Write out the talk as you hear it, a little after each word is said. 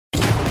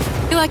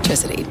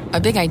electricity, a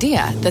big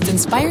idea that's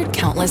inspired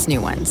countless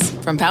new ones.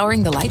 From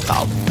powering the light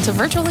bulb to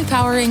virtually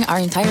powering our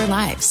entire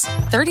lives.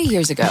 30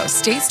 years ago,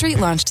 State Street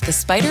launched the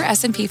SPDR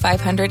S&P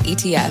 500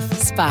 ETF,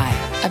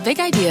 SPY. A big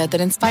idea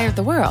that inspired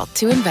the world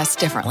to invest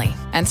differently.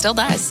 And still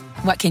does.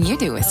 What can you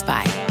do with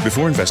SPY?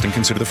 Before investing,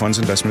 consider the fund's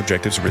investment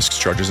objectives, risks,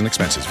 charges, and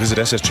expenses. Visit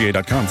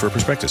ssga.com for a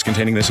prospectus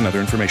containing this and other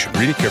information.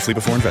 Read it carefully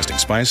before investing.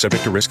 SPY is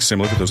subject to risks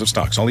similar to those of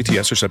stocks. All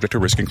ETFs are subject to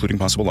risk, including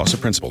possible loss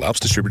of principal. Alps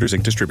Distributors,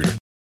 Inc. Distributor.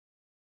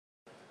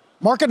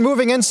 Market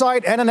moving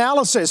insight and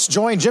analysis.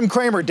 Join Jim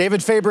Cramer,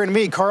 David Faber, and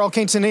me, Carl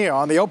Quintanilla,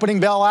 on the opening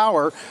bell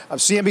hour of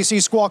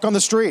CNBC Squawk on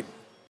the Street.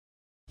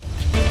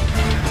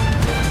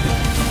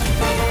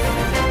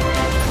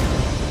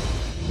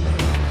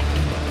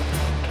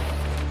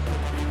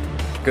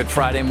 Good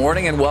Friday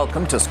morning and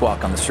welcome to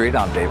Squawk on the Street.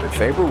 I'm David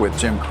Faber with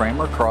Jim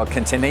Cramer, Carl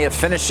Quintanilla,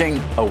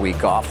 finishing a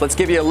week off. Let's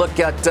give you a look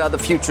at the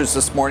futures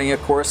this morning,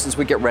 of course, as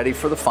we get ready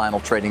for the final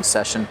trading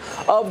session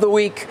of the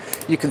week.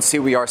 You can see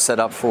we are set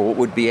up for what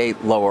would be a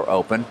lower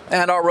open.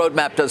 And our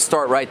roadmap does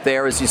start right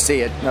there, as you see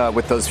it,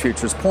 with those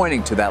futures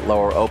pointing to that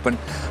lower open.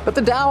 But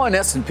the Dow and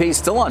S&P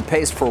still on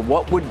pace for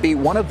what would be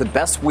one of the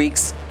best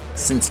weeks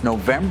since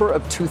November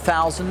of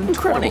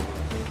 2020.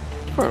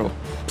 Incredible.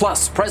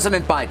 Plus,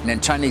 President Biden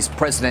and Chinese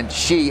President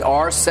Xi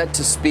are set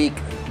to speak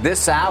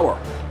this hour,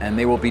 and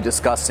they will be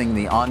discussing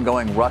the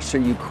ongoing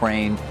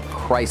Russia-Ukraine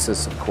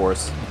crisis, of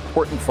course.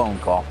 Important phone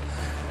call.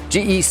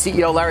 GE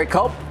CEO Larry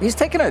Culp, he's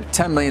taken a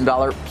 $10 million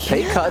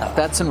pay cut.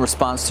 That's in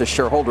response to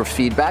shareholder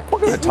feedback. We're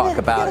going to talk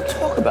about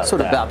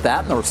that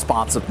and the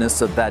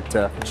responsiveness of that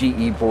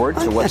GE board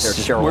to what their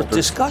shareholders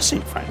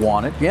discussing,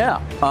 wanted.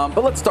 Yeah.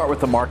 But let's start with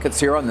the markets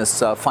here on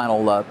this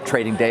final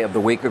trading day of the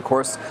week, of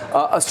course.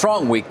 A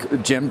strong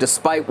week, Jim,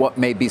 despite what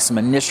may be some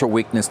initial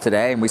weakness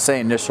today. And we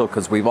say initial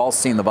because we've all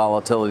seen the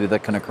volatility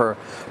that can occur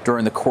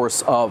during the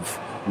course of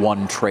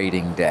one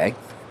trading day.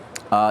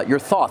 Your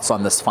thoughts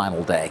on this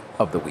final day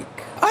of the week?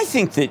 I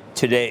think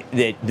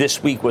that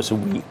this week was a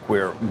week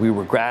where we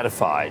were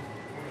gratified.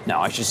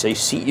 Now, I should say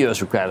CEOs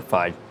were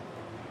gratified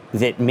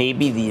that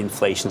maybe the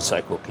inflation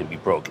cycle can be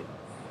broken.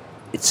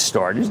 It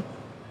started,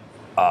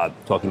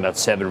 talking about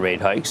 7 rate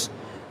hikes.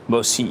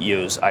 Most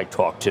CEOs I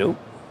talk to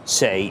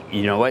say,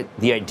 you know what,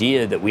 the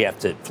idea that we have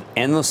to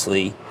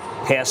endlessly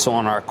pass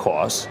on our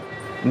costs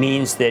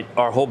means that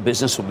our whole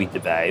business will be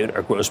devalued,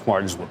 our gross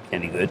margins won't be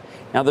any good.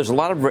 Now, there's a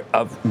lot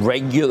of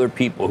regular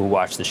people who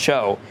watch the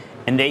show,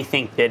 and they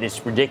think that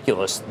it's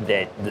ridiculous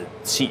that the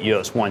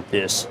CEOs want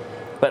this.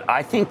 But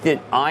I think that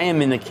I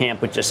am in the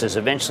camp which just says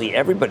eventually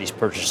everybody's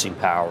purchasing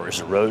power is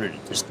eroded.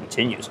 It just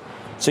continues.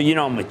 So, you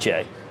know, I'm with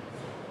Jay.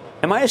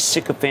 Am I a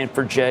sycophant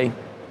for Jay?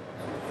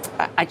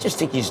 I just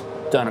think he's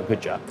done a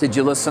good job. Did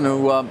you listen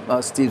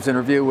to Steve's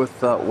interview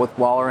with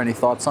Waller? Any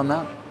thoughts on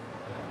that?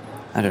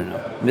 I don't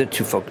know. They're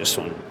too focused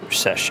on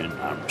recession,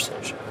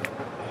 non-recession.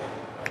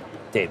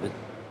 David?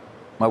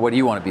 Well, what do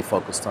you want to be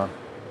focused on?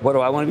 What do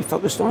I want to be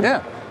focused on?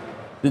 Yeah.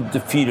 The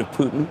defeat of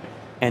Putin,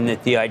 and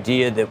that the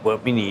idea that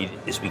what we need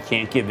is we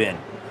can't give in.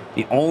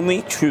 The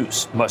only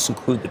truce must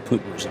include that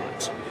Putin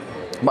resigns.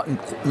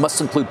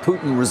 Must include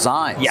Putin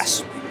resigns?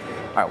 Yes.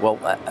 All right, well,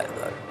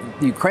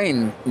 the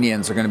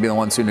Ukrainians are going to be the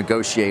ones who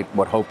negotiate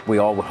what we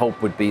all would hope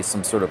would be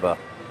some sort of a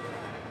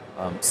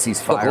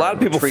ceasefire. Look, a lot of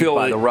people feel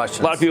by the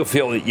Russians. A lot of people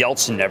feel that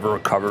Yeltsin never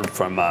recovered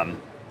from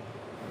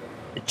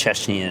the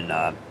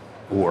Chechnyan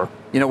war.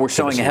 You know, we're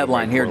showing a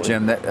headline here,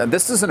 Jim, that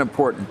this is an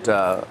important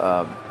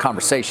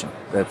conversation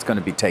that's going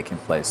to be taking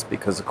place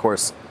because, of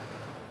course,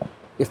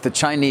 if the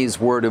Chinese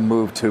were to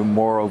move to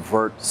more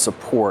overt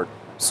support,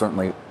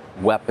 certainly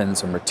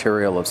weapons or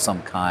material of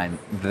some kind,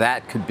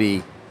 that could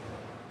be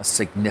a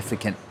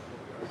significant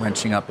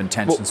wrenching up in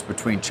tensions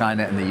between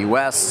China and the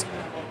U.S.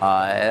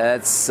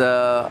 It's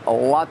a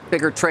lot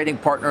bigger trading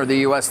partner of the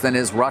U.S. than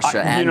is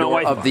Russia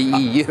of the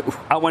EU.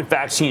 I want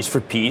vaccines for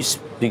peace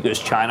because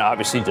China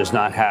obviously does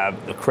not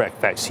have the correct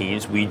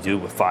vaccines. We do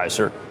with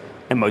Pfizer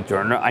and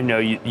Moderna. I know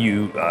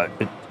you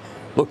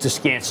looked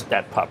askance at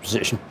that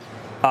proposition.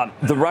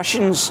 The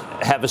Russians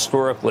have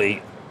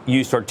historically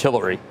used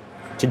artillery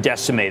to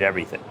decimate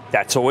everything.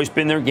 That's always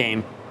been their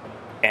game,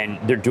 and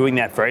they're doing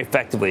that very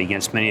effectively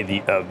against many of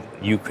the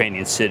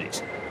Ukrainian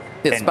cities.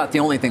 It's about the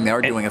only thing they are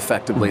doing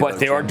effectively. But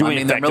they are doing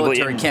effectively. Their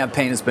military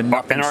campaign has been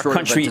nothing and our short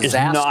country of a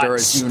disaster,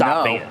 is as you not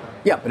stopping know. it.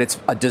 Yeah, but it's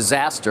a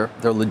disaster.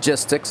 Their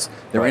logistics,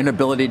 their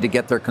inability to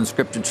get their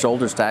conscripted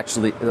soldiers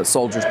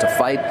to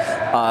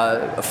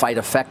fight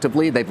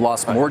effectively. They've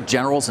lost more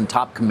generals and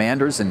top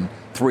commanders in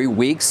 3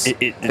 weeks.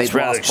 They've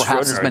lost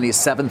perhaps as many as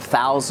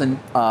 7,000.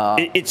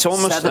 It's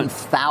almost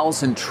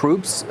 7,000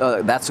 troops.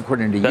 That's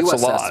according to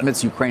U.S.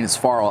 estimates. Ukraine is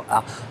far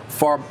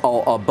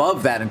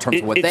above that in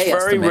terms of what they estimate.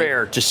 It's very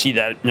rare to see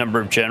that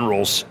number of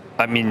generals.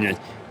 I mean,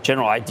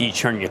 General I.D.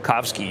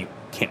 Chernyakhovsky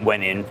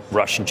went in,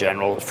 Russian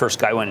general. The first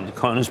guy went into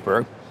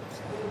Königsberg.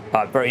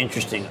 Very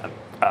interesting.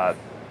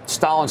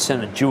 Stalin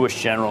sent a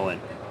Jewish general in,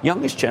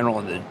 youngest general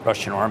in the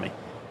Russian army,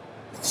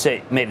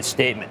 made a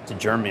statement to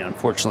Germany.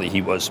 Unfortunately,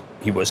 he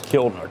was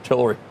killed in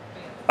artillery.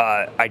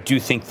 I do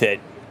think that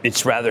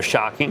it's rather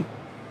shocking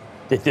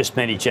that this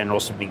many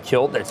generals have been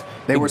killed.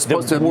 They were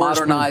supposed to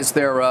modernize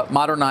their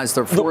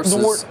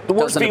forces. The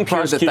war's being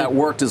prosecuted. That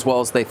worked as well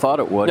as they thought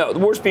it would. No, the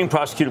war's being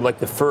prosecuted like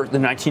the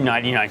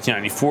 1990,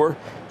 1994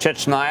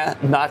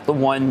 Chechnya, not the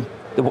one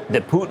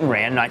that Putin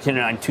ran,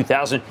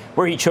 1999-2000,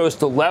 where he chose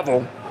to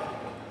level.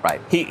 Right.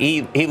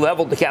 He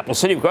leveled the capital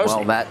city of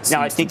Grozny. Well,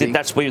 now, I think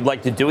that's what you'd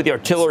like to do. The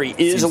artillery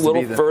is a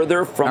little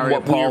further from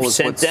what we have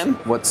sent them.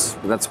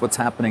 That's what's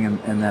happening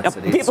in that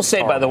city. People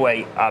say, by the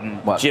way,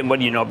 Jim, what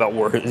do you know about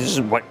war? This is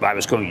what I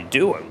was going to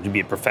do. To be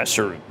a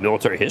professor of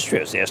military history.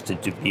 I was asked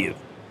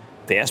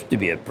to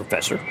be a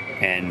professor.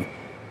 And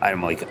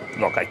I'm like,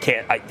 look, I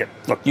can't.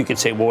 Look, you could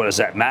say, well, what does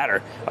that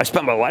matter? I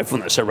spent my life on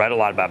this. I read a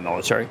lot about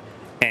military.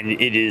 And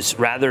it is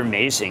rather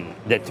amazing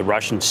that the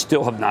Russians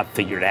still have not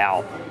figured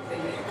out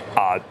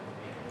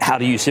how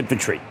to use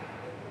infantry,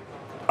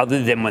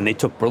 other than when they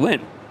took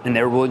Berlin, and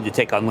they were willing to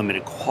take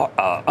unlimited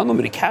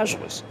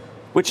casualties,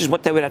 which is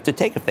what they would have to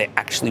take if they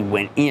actually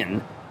went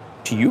in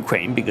to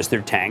Ukraine, because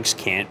their tanks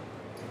can't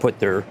put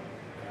their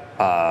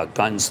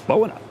guns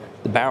low enough.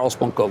 The barrels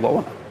won't go low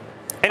enough.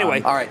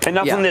 Anyway, all right.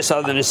 enough on this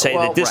other than to say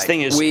that this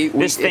thing is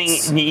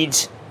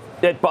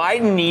that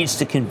Biden needs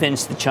to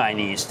convince the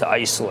Chinese to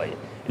isolate it.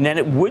 And then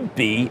it would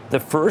be the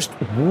first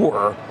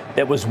war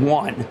that was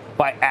won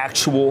by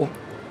actual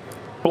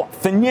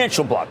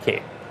financial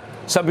blockade.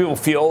 Some people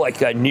feel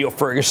like Neil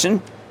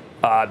Ferguson,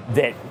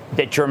 that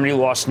Germany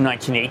lost in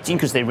 1918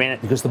 because they ran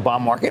it because of the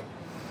bond market.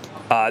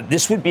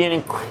 This would be an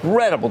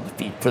incredible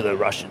defeat for the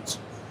Russians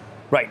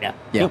right now.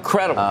 Yeah.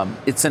 Incredible.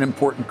 It's an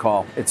important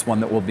call. It's one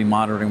that we'll be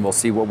monitoring. We'll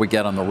see what we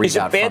get on the readout. Is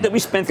it bad that we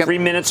spent 3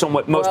 minutes on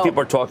what most people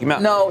are talking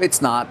about? No,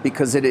 it's not,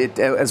 because it,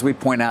 as we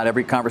point out,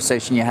 every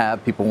conversation you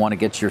have, people want to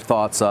get your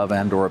thoughts of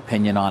and or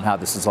opinion on how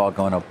this is all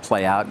going to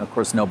play out. And, of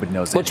course, nobody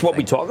knows anything. That's what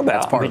we talk about.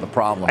 That's part of the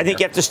problem. I think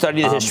you have to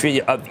study the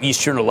history of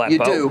Eastern Aleppo.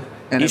 You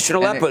do. Eastern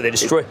Aleppo, they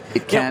destroyed.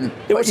 It can.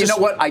 But you know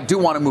what? I do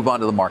want to move on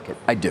to the market.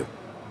 I do.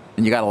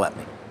 And you got to let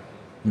me.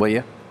 Will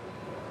you?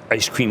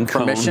 Ice cream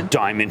cone, Permission?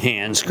 diamond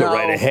hands, go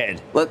right ahead.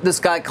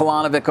 This guy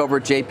Kalanovic over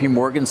at J.P.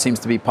 Morgan seems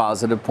to be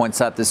positive, points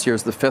out this year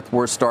is the fifth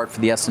worst start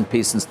for the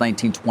S&P since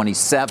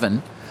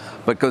 1927,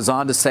 but goes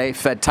on to say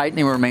Fed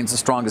tightening remains the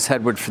strongest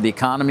headwind for the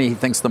economy. He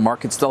thinks the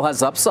market still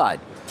has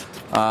upside.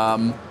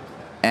 Not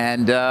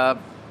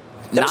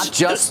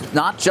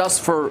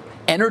just for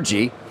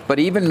energy, but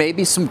even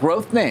maybe some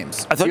growth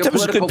names. I thought that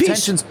was a good piece.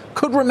 Tensions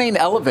could remain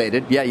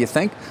elevated. Yeah, you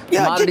think?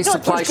 Yeah, commodity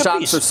supply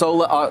shocks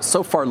are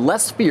so far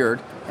less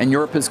feared, and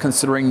Europe is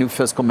considering new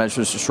fiscal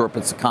measures to shore up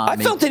its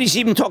economy. I felt that he's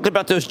even talking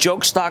about those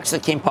joke stocks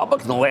that came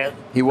public in the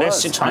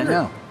last 600. I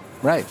know.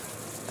 Right.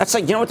 That's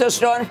like, you know what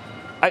those are?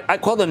 I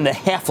call them the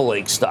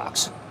half-a-leg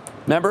stocks.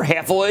 Remember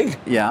half-a-leg?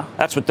 Yeah.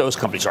 That's what those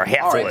companies are,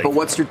 half-a-leg. All right, but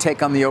what's your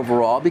take on the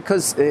overall?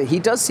 Because he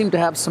does seem to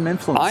have some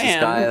influence, this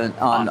guy,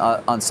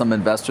 on some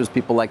investors.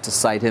 People like to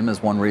cite him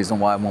as one reason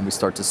why when we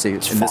start to see, in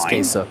this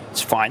case,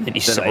 it's fine that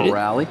he's bit cited. Of a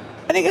rally.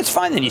 I think it's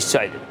fine that he's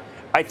cited.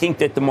 I think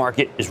that the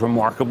market is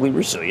remarkably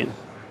resilient.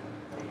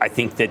 I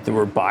think that there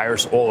were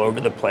buyers all over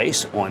the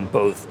place on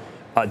both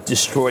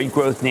destroyed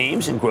growth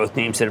names and growth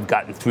names that have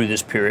gotten through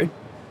this period.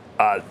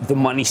 The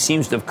money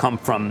seems to have come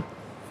from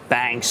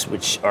banks,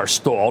 which are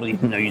stalled,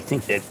 even though you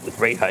think that with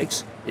rate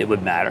hikes it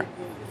would matter.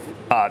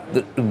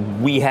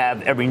 We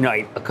have every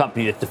night a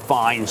company that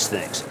defines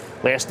things.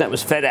 Last night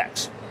was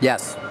FedEx.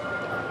 Yes.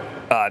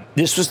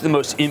 This was the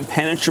most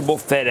impenetrable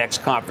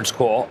FedEx conference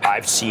call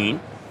I've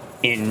seen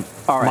in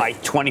my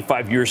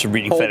 25 years of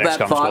reading FedEx conference calls.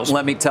 Hold that thought.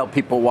 Let me tell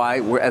people why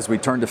as we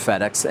turn to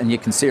FedEx, and you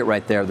can see it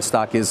right there. The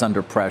stock is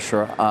under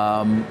pressure.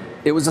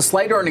 It was a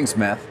slight earnings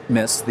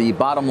miss. The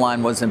bottom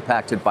line was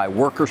impacted by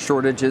worker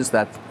shortages.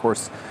 That, of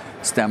course,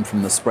 stemmed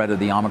from the spread of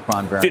the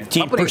Omicron variant.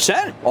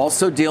 15%.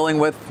 Also dealing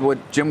with what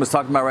Jim was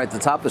talking about right at the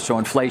top of the show,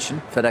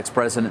 inflation. FedEx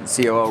President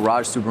and COO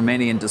Raj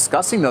Subramanian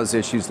discussing those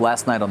issues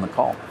last night on the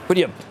call. What do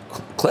you have?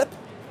 Clip?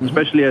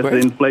 Especially as the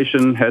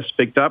inflation has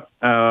picked up,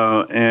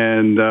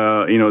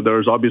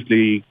 there's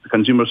obviously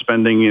consumer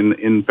spending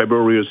in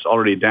February is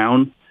already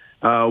down.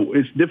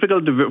 It's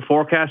difficult to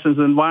forecast this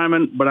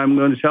environment, but I'm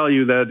going to tell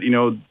you that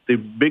the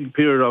big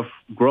period of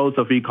growth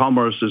of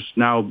e-commerce is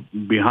now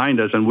behind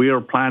us, and we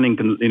are planning,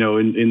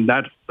 in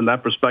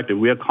that perspective,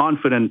 we are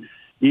confident,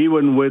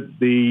 even with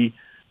the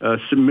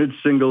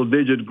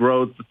mid-single-digit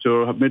growth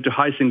to mid to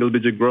high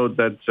single-digit growth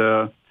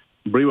that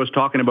Bree was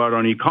talking about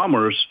on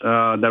e-commerce,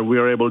 that we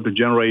are able to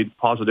generate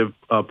positive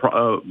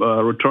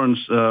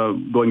returns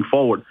going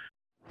forward.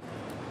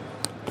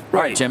 All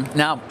right, Jim.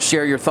 Now,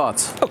 share your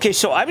thoughts. Okay,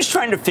 so I was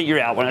trying to figure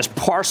out when I was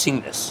parsing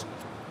this,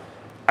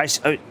 I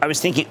was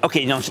thinking,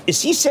 okay, now,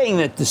 is he saying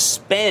that the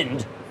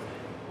spend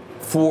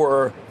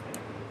for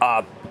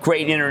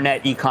great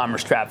internet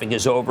e-commerce traffic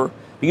is over?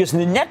 Because in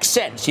the next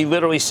sentence, he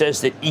literally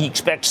says that he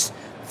expects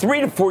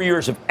 3 to 4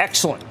 years of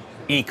excellent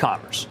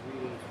e-commerce.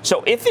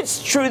 So if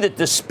it's true that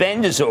the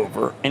spend is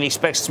over and he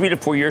expects 3 to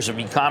 4 years of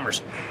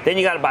e-commerce, then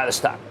you got to buy the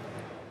stock.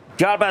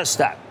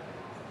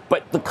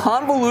 But the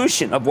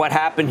convolution of what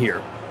happened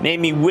here made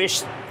me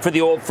wish for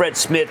the old Fred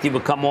Smith. He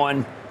would come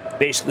on,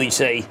 basically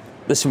say,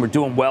 listen, we're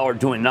doing well or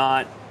doing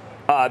not.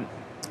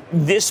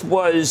 this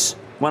was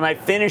when I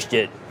finished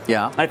it.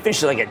 Yeah. I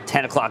finished it like at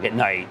 10 o'clock at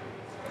night.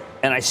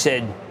 And I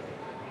said,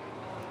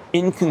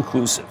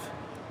 inconclusive.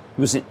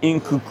 It was an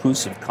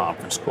inconclusive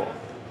conference call.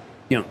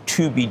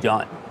 To be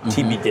done,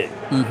 TBD.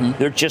 Mm-hmm.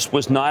 There just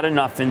was not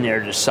enough in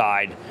there to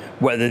decide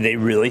whether they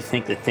really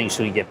think that things are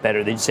going to get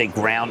better. They'd say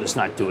ground is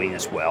not doing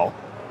as well.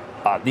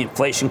 The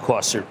inflation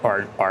costs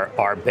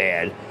are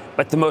bad.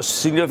 But the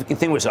most significant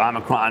thing was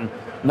Omicron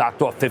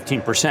knocked off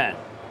 15%.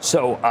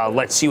 So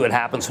let's see what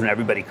happens when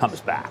everybody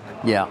comes back.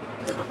 Yeah.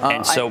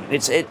 And so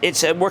it's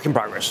a work in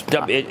progress,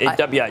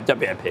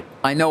 WIP.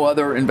 I know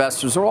other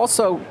investors are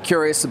also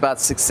curious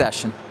about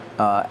succession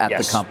at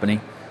the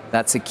company.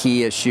 That's a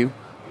key issue.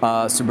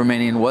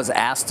 Subramanian was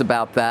asked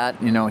about that.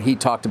 He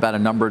talked about a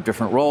number of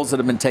different roles that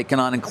have been taken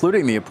on,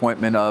 including the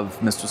appointment of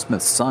Mr.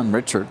 Smith's son,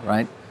 Richard,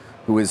 right,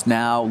 who is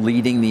now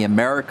leading the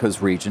Americas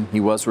region.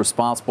 He was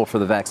responsible for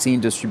the vaccine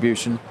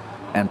distribution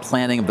and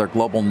planning of their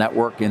global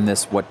network in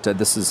this,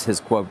 this is his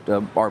quote,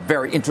 our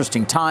very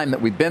interesting time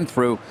that we've been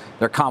through.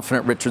 They're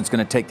confident Richard's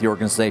going to take the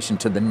organization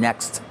to the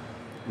next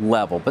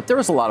level. But there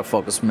is a lot of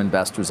focus from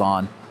investors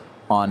on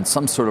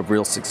some sort of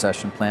real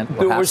succession plan.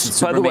 Perhaps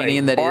it's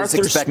Subramanian that is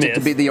expected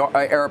to be the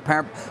heir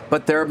apparent,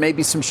 but there may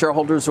be some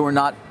shareholders who are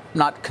not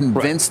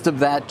convinced of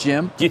that,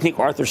 Jim. Do you think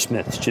Arthur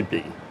Smith should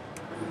be?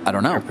 I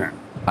don't know.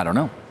 I don't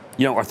know.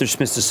 Arthur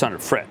Smith's the son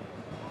of Fred.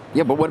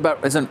 Yeah, but what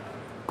about,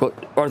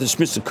 Arthur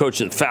Smith's the coach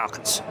of the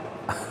Falcons.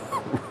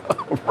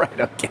 Right,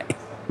 okay.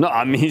 No,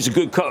 I mean, he's a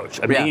good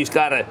coach. I mean,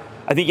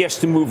 I think he has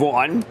to move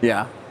on.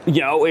 Yeah. He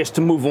has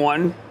to move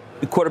on.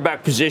 The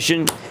quarterback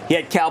position. He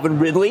had Calvin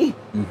Ridley.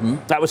 Mm-hmm.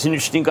 That was an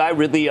interesting guy.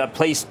 Ridley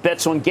placed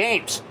bets on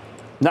games.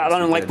 Not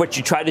unlike what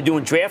you tried to do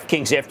in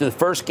DraftKings after the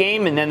first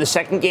game, and then the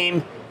second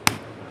game,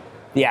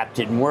 the app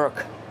didn't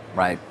work.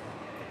 Right.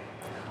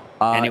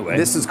 Anyway.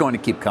 This is going to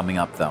keep coming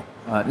up, though.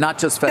 Not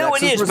just FedEx's no,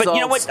 it is, results, but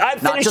you know what?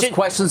 not just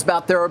questions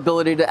about their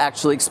ability to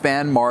actually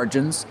expand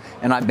margins.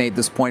 And I've made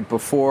this point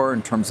before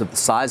in terms of the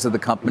size of the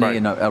company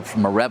and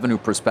from a revenue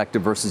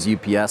perspective versus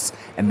UPS,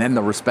 and then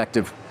the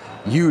respective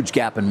huge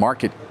gap in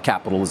market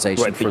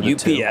capitalization for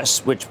the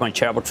UPS, which my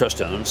charitable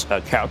trust owns,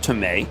 Carol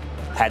Tomei,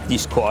 had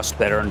these costs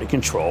better under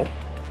control.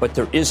 But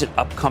there is an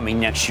upcoming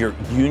next year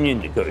union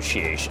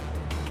negotiation,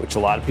 which a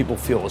lot of people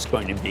feel is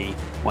going to be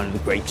one of the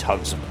great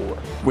tugs of war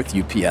with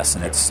UPS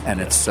and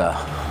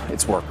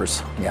its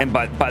workers. Yeah. And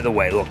by the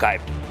way, look, I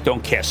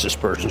don't cast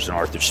aspersions on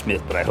Arthur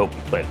Smith, but I hope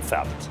he played the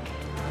Falcons.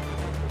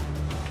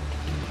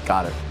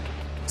 Got it.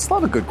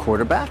 Still have a good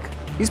quarterback.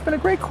 He's been a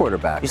great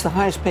quarterback. He's the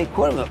highest paid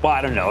quarterback. Well,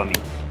 I don't know. I mean,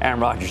 Aaron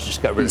Rodgers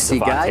just got rid of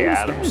Devontae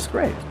Adams. He's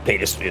great.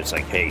 It's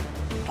like, hey,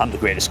 I'm the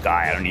greatest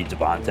guy. I don't need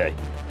Devontae.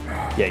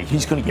 Yeah,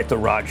 he's going to get the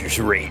Rodgers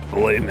rate,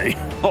 believe me.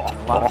 A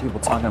lot of people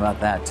talking about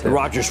that, too. The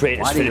Rodgers rate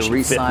is finishing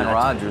fifth. Why do you re-sign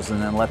Rodgers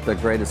and then let the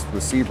greatest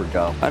receiver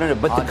go? I don't know,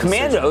 but the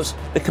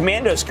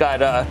Commandos got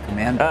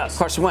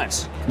Carson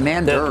Wentz.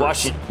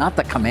 Commanders, not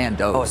the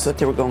Commandos. Oh, I thought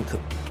they were going.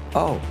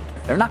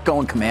 They're not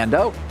going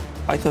Commando.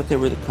 I thought they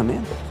were the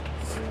Commandos.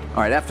 All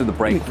right, after the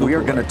break, we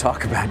are going to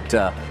talk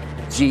about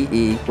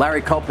GE.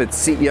 Larry Culpit,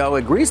 CEO,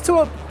 agrees to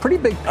a pretty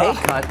big pay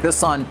cut.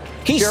 This on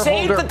he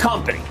saved the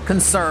company.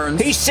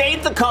 Concerns. He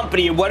saved the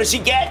company, and what does he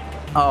get?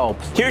 Oh,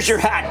 please. Here's your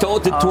hat. Don't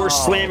let the door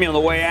slam you on the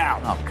way out.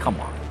 Oh, come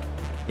on.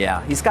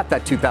 Yeah, he's got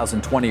that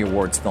 2020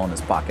 award still in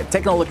his pocket.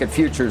 Taking a look at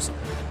futures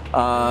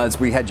as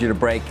we head you to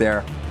break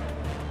there.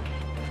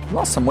 He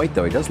lost some weight,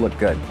 though. He does look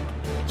good.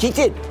 He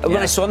did. When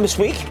I saw him this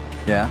week,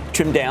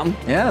 trimmed down.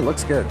 Yeah, it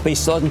looks good. But he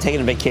still hasn't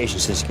taken a vacation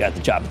since he got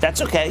the job. But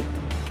that's okay.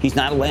 He's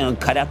not allowed to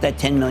cut out that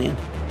 $10 million.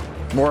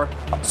 More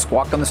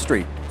Squawk on the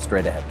Street,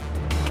 straight ahead.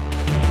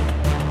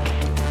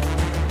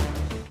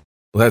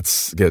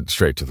 Let's get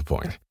straight to the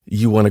point.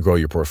 You want to grow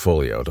your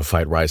portfolio to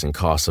fight rising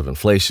costs of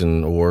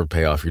inflation or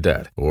pay off your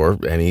debt or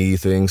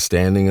anything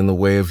standing in the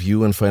way of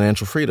you and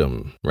financial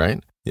freedom,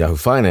 right? Yahoo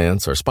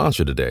Finance, our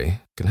sponsor today,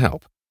 can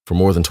help. For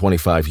more than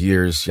 25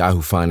 years,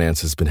 Yahoo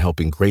Finance has been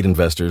helping great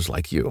investors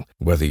like you.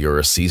 Whether you're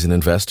a seasoned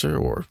investor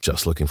or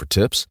just looking for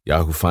tips,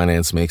 Yahoo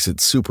Finance makes it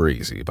super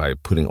easy by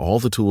putting all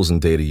the tools and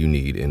data you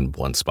need in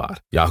one spot.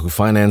 Yahoo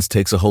Finance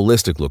takes a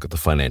holistic look at the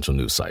financial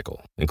news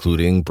cycle,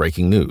 including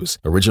breaking news,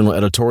 original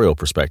editorial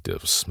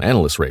perspectives,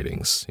 analyst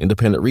ratings,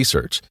 independent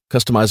research,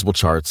 customizable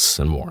charts,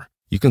 and more.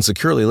 You can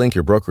securely link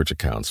your brokerage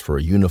accounts for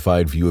a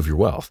unified view of your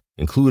wealth,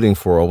 including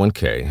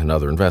 401k and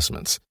other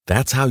investments.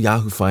 That's how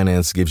Yahoo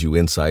Finance gives you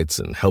insights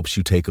and helps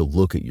you take a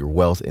look at your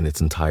wealth in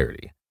its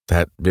entirety.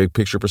 That big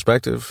picture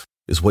perspective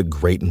is what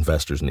great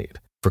investors need.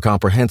 For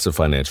comprehensive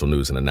financial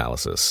news and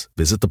analysis,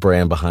 visit the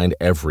brand behind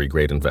every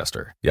great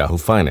investor,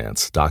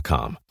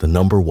 yahoofinance.com, the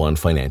 #1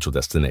 financial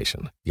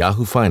destination,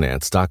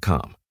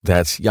 yahoofinance.com.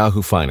 That's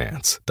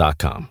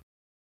yahoofinance.com.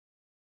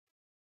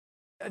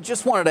 I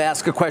just wanted to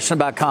ask a question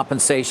about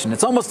compensation.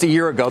 It's almost a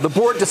year ago. The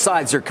board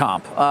decides your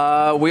comp.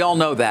 We all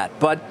know that.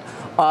 But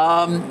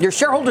your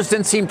shareholders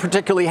didn't seem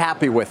particularly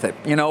happy with it.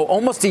 You know,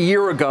 almost a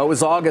year ago, it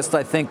was August,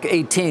 I think,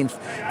 18th,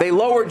 they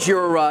lowered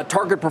your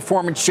target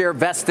performance share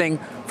vesting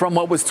from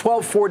what was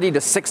 $12.40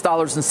 to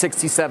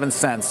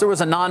 $6.67. There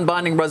was a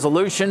non-binding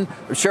resolution.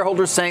 The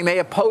shareholders saying they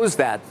opposed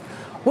that.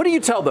 What do you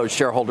tell those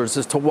shareholders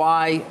as to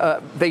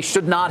why they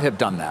should not have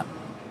done that?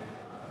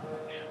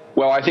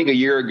 Well, I think a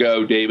year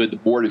ago, David, the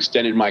board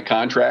extended my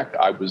contract.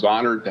 I was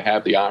honored to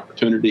have the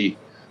opportunity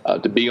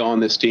to be on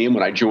this team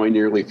when I joined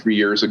nearly 3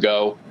 years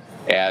ago.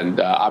 And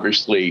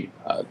obviously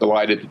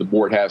delighted that the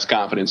board has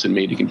confidence in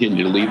me to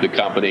continue to lead the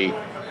company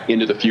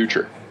into the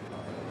future.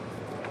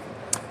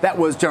 That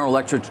was General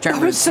Electric's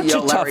chairman and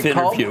CEO Larry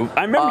Culp.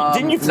 I remember,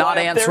 didn't you fly not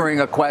answering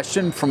a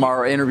question from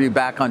our interview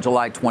back on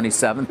July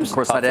 27th. Of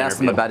course, I'd asked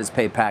him about his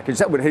pay package.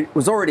 That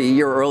was already a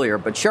year earlier,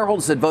 but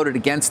shareholders had voted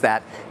against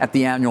that at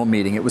the annual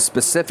meeting. It was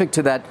specific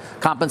to that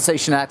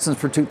compensation actions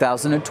for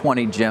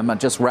 2020, Jim. I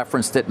just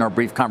referenced it in our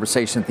brief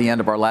conversation at the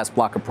end of our last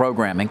block of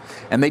programming.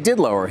 And they did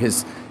lower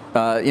his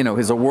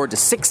award to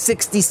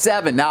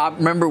 $667. Now,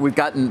 remember, we've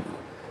gotten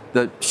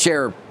the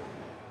share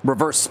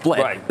reverse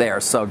split there,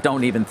 so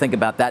don't even think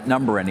about that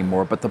number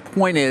anymore. But the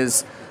point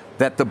is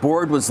that the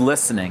board was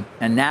listening,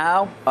 and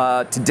now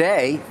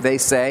today they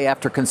say,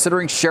 after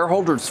considering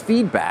shareholders'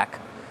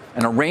 feedback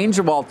and a range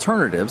of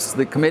alternatives,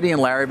 the committee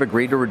and Larry have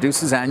agreed to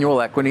reduce his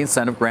annual equity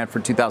incentive grant for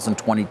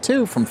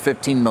 2022 from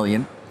 $15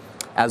 million,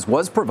 as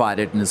was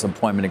provided in his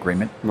employment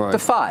agreement, to $5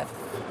 million.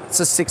 It's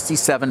a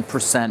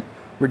 67%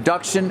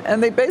 reduction,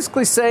 and they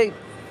basically say,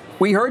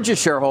 we heard you,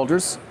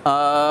 shareholders.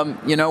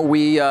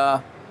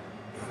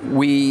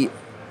 We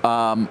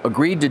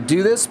agreed to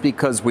do this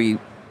because we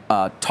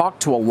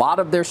talked to a lot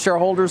of their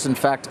shareholders. In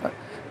fact,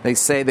 they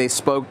say they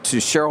spoke to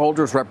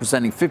shareholders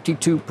representing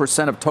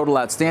 52% of total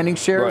outstanding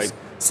shares,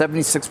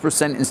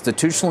 76%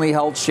 institutionally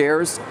held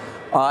shares,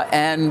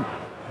 and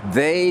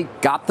they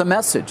got the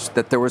message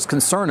that there was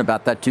concern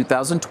about that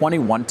 2020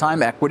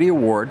 one-time equity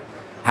award,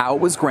 how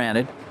it was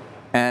granted,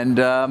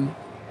 and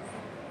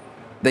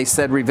they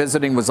said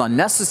revisiting was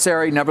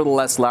unnecessary.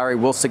 Nevertheless, Larry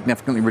will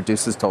significantly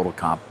reduce his total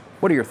comp.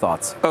 What are your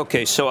thoughts?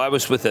 Okay, so I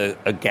was with a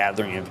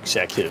gathering of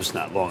executives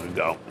not long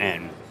ago,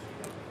 and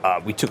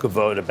we took a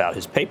vote about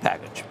his pay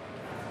package.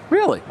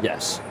 Really?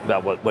 Yes,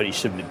 about what he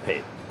should have been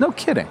paid. No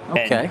kidding.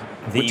 Okay.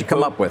 What'd you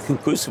come up with? The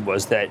conclusive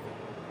was that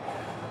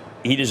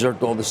he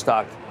deserved all the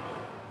stock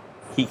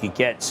he could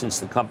get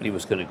since the company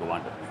was going to go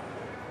under.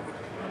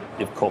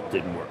 If Culp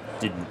didn't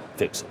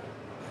fix it.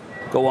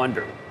 Go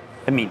under.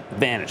 I mean,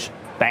 vanish.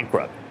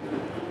 Bankrupt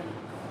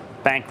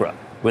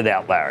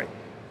without Larry.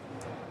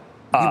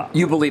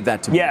 You believe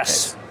that to be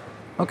yes. the case?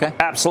 Okay.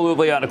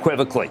 Absolutely,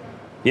 unequivocally.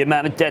 The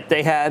amount of debt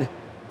they had,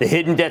 the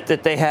hidden debt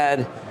that they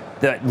had,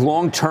 the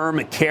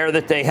long-term care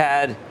that they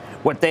had,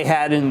 what they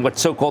had in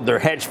what's so-called their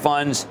hedge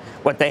funds,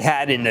 what they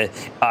had in the,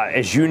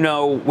 as you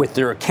know, with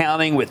their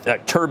accounting, with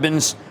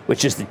turbines,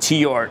 which is the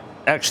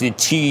actually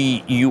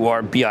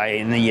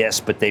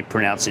TURBINES, but they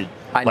pronounce it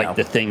like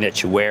the thing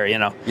that you wear, you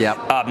know?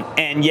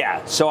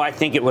 Yeah. So I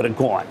think it would have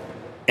gone.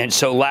 And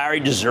so Larry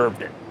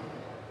deserved it.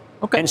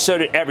 Okay. And so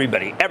did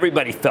everybody.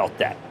 Everybody felt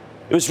that.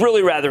 It was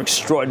really rather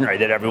extraordinary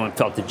that everyone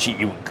felt that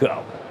GE would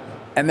go.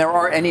 And there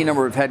are any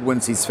number of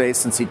headwinds he's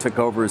faced since he took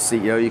over as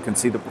CEO. You can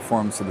see the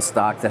performance of the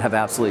stock that have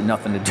absolutely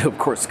nothing to do, of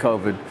course,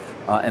 COVID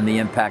and the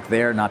impact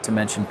there, not to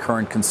mention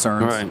current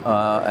concerns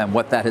and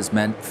what that has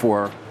meant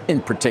for,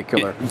 in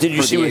particular, for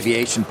the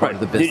aviation part of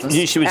the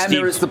business. And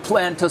there is the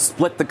plan to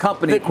split the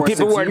company. Of course,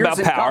 people worried about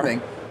power.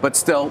 Coming, but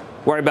still.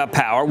 Worried about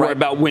power, worried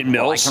about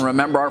windmills. Well, I can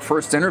remember our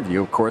first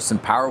interview, of course,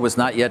 and power was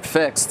not yet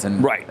fixed.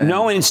 And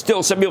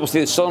still, some people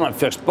say it's still not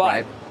fixed,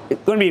 but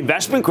it's going to be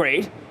investment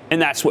grade,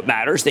 and that's what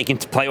matters. They can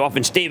play off.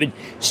 And Steve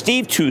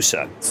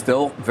Tusa.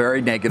 Still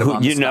very negative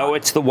on the stock.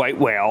 It's the white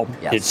whale.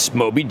 Yes. It's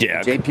Moby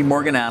Dick. JP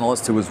Morgan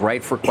analyst who was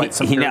right for quite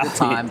some period of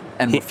time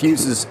and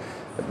refuses.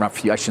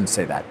 I shouldn't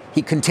say that.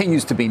 He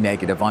continues to be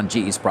negative on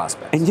GE's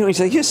prospects. And he's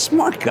like, he's a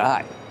smart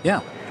guy.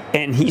 Yeah.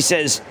 And he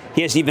says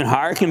he has even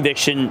higher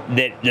conviction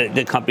that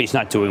the company's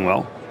not doing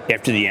well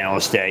after the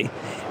analyst day.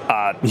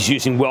 He's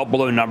using well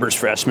below numbers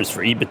for estimates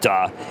for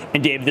EBITDA.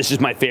 And Dave, this is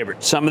my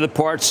favorite. Some of the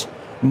parts,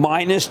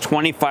 minus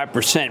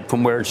 25%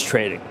 from where it's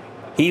trading.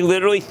 He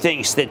literally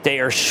thinks that they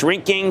are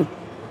shrinking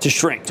to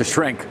shrink.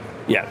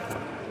 Yeah.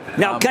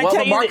 Now, can I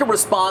tell the market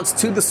response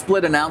to the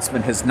split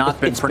announcement has not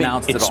been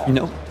pronounced at all.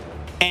 No.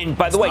 And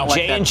by the way,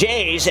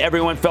 J&J's,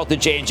 everyone felt that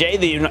J&J,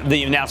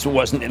 the announcement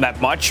wasn't that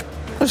much.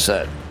 What's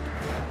that?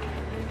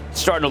 It's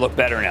starting to look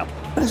better now.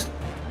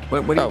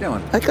 What are you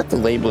doing? I got the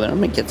label there. Let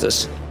me get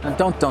this.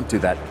 Don't do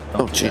that.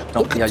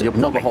 You'll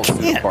pull the whole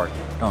suit apart.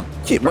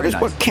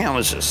 What count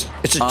is this?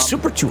 It's a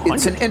Super 200.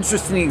 It's an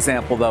interesting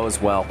example, though,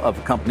 as well,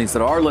 of companies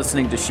that are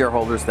listening to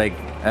shareholders.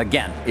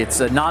 It's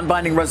a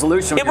non-binding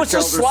resolution. It was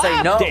a slap,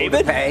 say no David.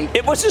 To pay.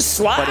 It was a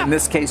slap. But in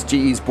this case,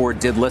 GE's board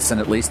did listen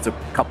at least a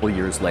couple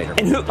years later.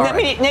 And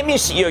name me a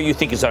CEO you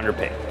think is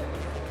underpaid.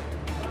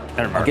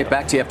 I'll get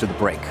back to you after the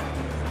break.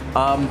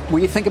 Will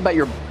you think about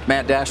your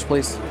mad dash,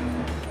 please?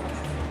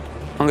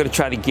 I'm going to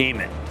try to game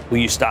it. Will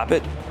you stop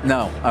it?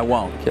 No, I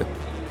won't. Okay.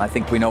 I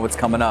think we know what's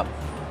coming up.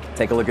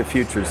 Take a look at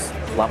futures.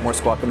 A lot more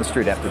Squawk on the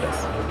Street after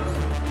this.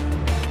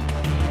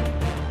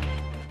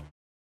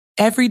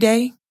 Every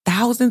day,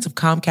 thousands of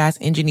Comcast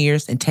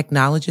engineers and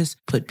technologists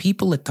put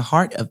people at the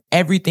heart of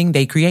everything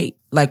they create.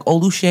 like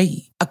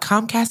Oluseyi, a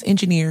Comcast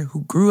engineer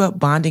who grew up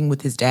bonding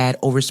with his dad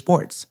over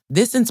sports.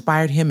 This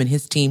inspired him and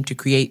his team to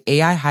create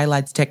AI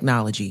Highlights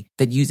technology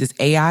that uses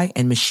AI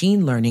and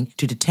machine learning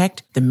to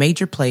detect the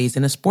major plays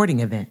in a sporting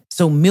event,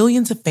 so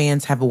millions of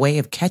fans have a way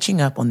of catching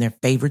up on their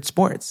favorite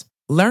sports.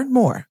 Learn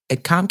more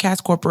at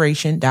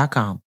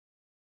ComcastCorporation.com.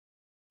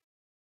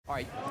 All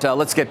right,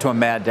 let's get to a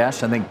mad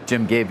dash. I think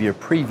Jim gave you a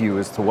preview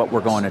as to what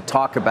we're going to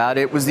talk about.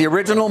 It was the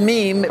original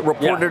meme. It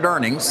reported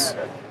earnings.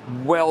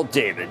 Well,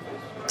 David,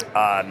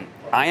 I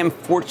am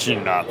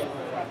fortunate enough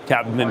to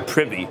have been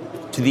privy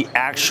to the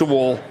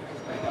actual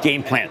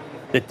game plan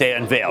that they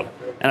unveiled.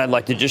 And I'd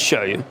like to just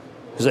show you,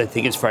 because I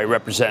think it's very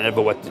representative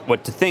of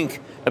what to think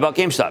about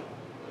GameStop.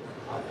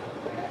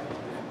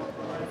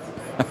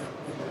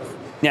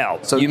 Now,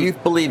 so you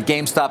believe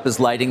GameStop is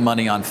lighting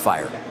money on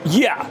fire?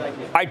 Yeah,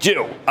 I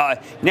do.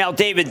 Now,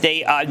 David,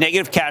 they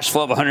negative cash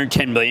flow of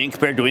 $110 million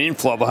compared to an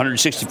inflow of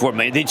 $164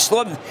 million. They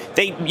still have,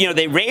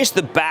 they raised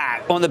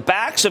on the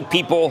backs of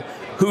people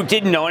who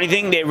didn't know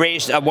anything. They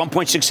raised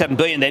 $1.67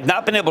 billion. They've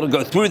not been able to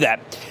go through that.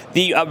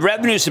 The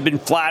revenues have been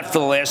flat for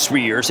the last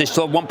 3 years. They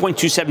still have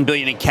 $1.27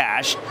 billion in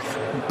cash.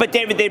 But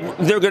David,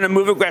 they're going to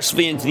move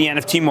aggressively into the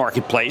NFT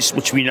marketplace,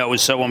 which we know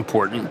is so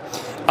important.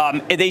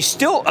 And they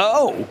still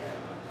owe.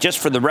 Just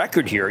for the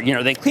record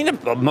here, they cleaned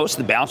up most of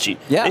the balance sheet.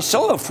 Yeah. They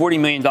still owe $40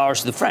 million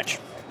to the French.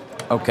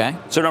 Okay.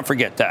 So don't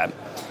forget that.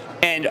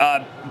 And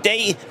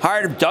they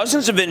hired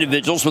dozens of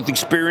individuals with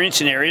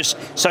experience in areas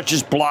such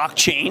as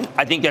blockchain.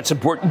 I think that's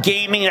important.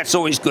 Gaming, that's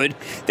always good.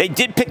 They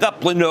did pick up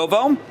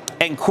Lenovo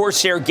and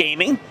Corsair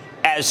Gaming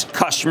as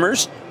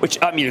customers,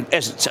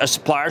 as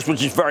suppliers,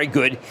 which is very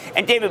good.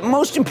 And David,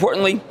 most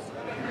importantly,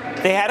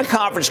 they had a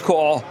conference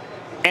call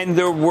and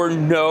there were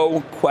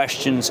no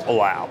questions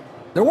allowed.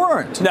 There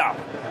weren't? No.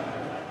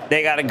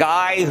 They got a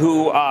guy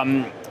who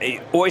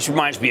always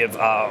reminds me of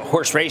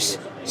horse race.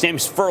 His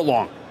name's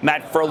Furlong,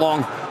 Matt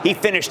Furlong. He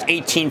finished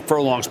 18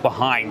 furlongs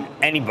behind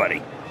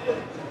anybody.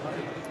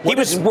 He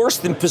was worse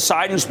than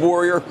Poseidon's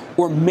Warrior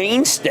or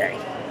Mainstay.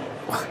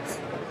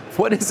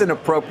 What is an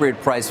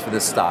appropriate price for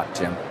this stock,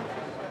 Jim?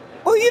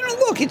 Well,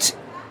 look,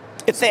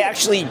 if they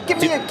actually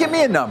give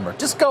me a number.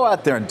 Just go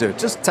out there and do it.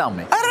 Just tell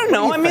me. I don't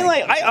know. I mean,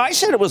 I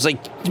said it was it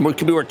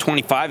could be worth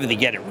 25 if they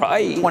get it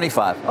right.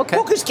 25. Okay.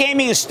 Well, because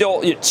gaming is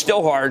still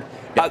hard.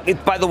 Yeah.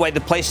 By the way,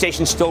 the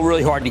PlayStation's still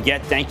really hard to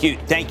get. Thank you,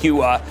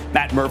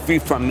 Matt Murphy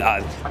from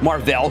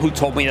Marvell, who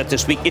told me that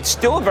this week. It's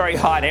still a very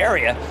hot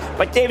area.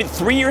 But David,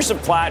 3 years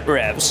of flat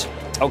revs.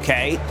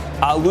 Okay,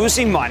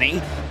 losing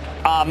money.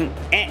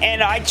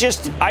 And I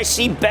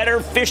see better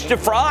fish to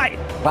fry.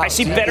 Wow, I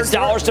see better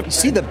dollars to. You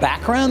see the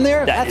background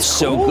there? That's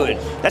so cool. Good.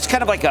 That's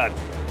kind of like I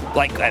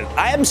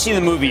haven't seen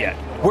the movie yet.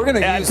 We're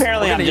going to use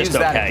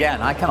that okay. again.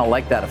 I kind of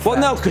like that effect. Well,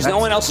 no, because no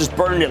one else has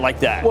burned it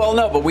like that. Well,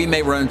 no, but we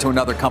may run into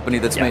another company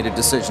that's made a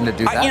decision to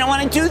do that. When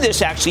I do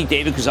this, actually,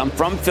 David, because I'm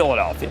from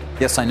Philadelphia.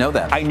 Yes, I know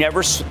that. I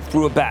never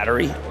threw a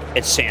battery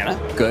at Santa.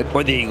 Good.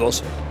 Or the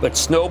Eagles. But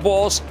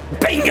snowballs,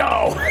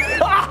 bingo!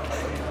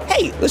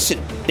 Hey,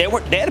 listen, they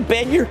had a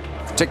bad year.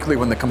 Particularly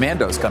when the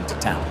Commandos come to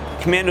town.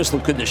 Commandos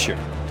look good this year.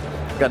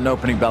 Got an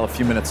opening bell a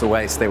few minutes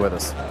away. Stay with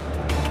us.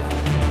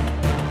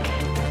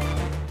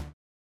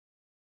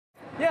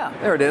 Yeah,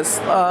 there it is.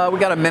 We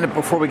got a minute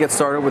before we get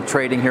started with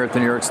trading here at the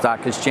New York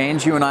Stock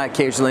Exchange. You and I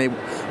occasionally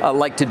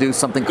like to do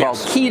something called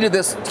Key to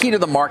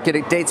the Market.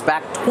 It dates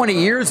back 20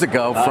 years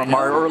ago from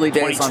our early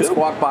days 22. On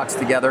Squawk Box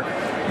together,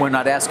 when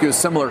I'd ask you a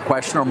similar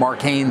question, or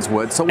Mark Haynes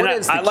would. So what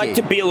is the key? I like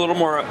to be a little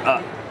more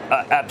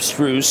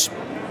abstruse.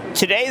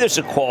 Today there's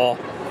a call,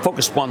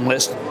 Focus One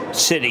List,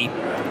 Citi,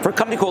 for a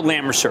company called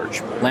Lam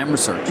Research. Lam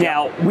Research.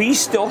 Now, we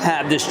still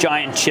have this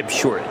giant chip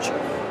shortage.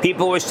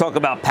 People always talk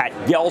about Pat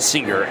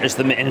Gelsinger as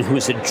the man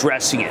who's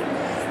addressing it.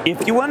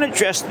 If you want to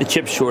address the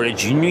chip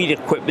shortage, you need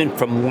equipment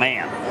from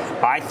Lam.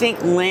 I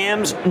think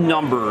Lam's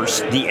numbers,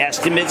 the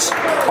estimates,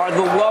 are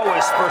the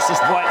lowest versus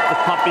what the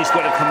company's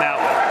going to come out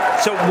with.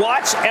 So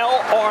watch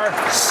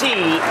LRCX,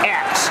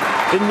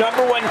 the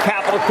number one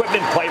capital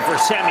equipment play for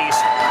semis,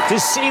 to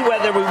see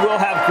whether we will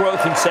have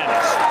growth in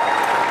semis.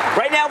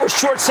 Right now, we're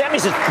short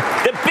semis.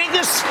 The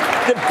biggest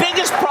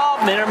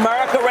problem in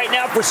America right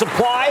now for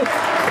supply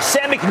is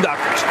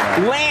semiconductors.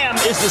 Lam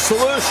is the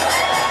solution.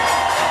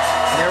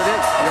 There it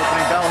is, the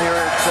opening bell here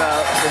at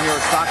the New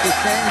York Stock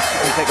Exchange.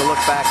 We'll take a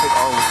look back at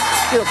our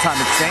real-time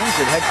exchange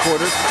at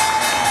headquarters.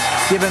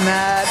 Given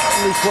that,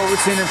 at least what we're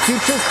seeing in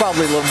futures,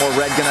 probably a little more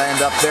red going to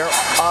end up there.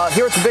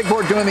 Here at the big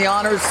board doing the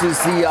honors is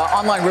the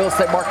online real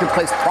estate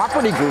marketplace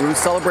Property Guru,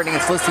 celebrating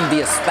its listing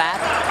via SPAC.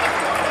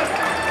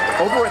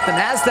 Over at the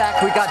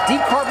NASDAQ, we got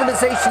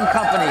decarbonization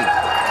company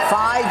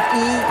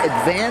 5E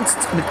Advanced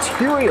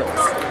Materials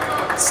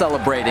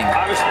celebrating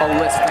a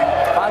listing.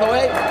 By the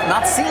way,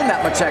 not seeing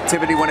that much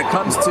activity when it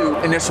comes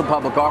to initial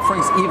public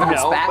offerings, even in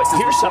SPACs. But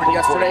here's something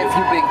yesterday, a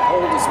few being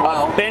pulled as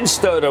well. Ben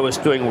Stoto is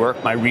doing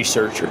work, my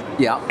researcher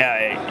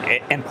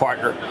and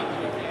partner,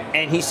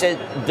 and he said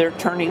they're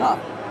turning up.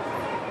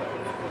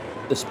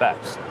 The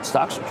SPACs.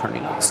 Stocks are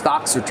turning up.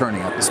 Stocks are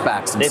turning up, the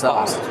SPACs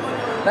themselves.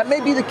 That may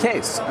be the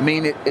case. I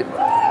mean,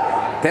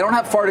 they don't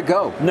have far to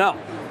go. No.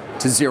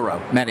 to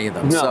zero, many of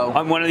them. No,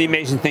 So one of the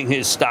amazing things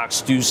is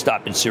stocks do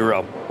stop at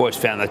zero. Always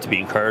found that to be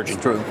encouraging.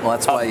 It's true. Well,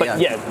 that's why when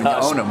you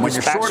own them. When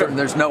you're short them,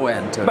 there's no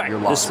end to your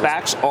losses. The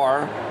SPACs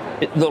are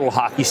a little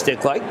hockey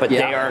stick-like, but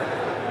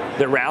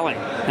they're rallying,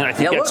 and I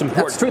think that's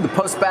important. That's true. The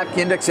post-SPAC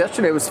index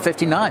yesterday was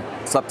 59.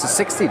 It's up to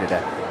 60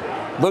 today.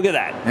 Look at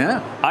that.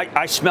 Yeah.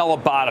 I smell a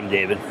bottom,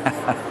 David.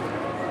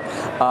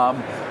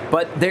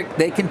 But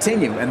they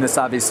continue, and this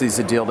obviously is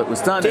a deal that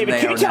was done. David,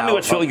 and can you tell me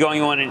what's really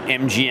going on in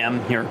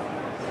MGM here?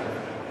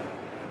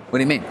 What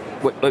do you mean?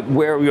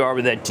 Where we are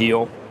with that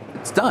deal?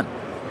 It's done.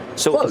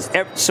 So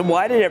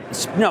why did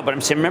it? No, but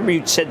I'm saying, remember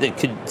you said that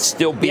could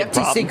still be a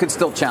problem? The FTC could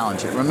still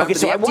challenge it. Remember,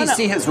 so the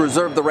FTC has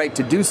reserved the right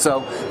to do so.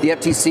 The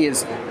FTC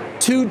is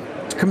 2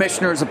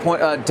 commissioners,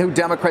 2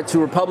 Democrats, 2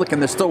 Republicans.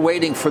 They're still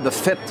waiting for the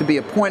 5th to be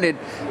appointed.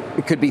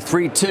 It could be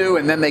 3-2,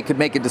 and then they could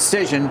make a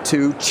decision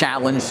to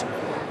challenge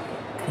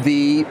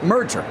the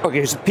merger.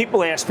 Okay, so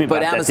people asked me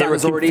about that. But Amazon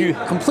has already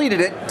completed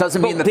it.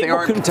 Doesn't mean that they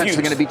aren't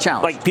potentially going to be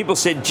challenged. Like people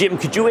said, Jim,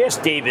 could you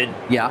ask David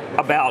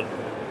about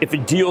if a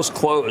deal's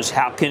closed,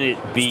 how can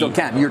it be? Still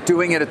can. You're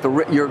doing it at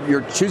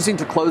you're choosing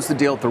to close the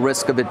deal at the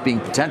risk of it being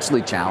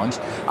potentially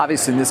challenged.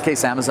 Obviously, in this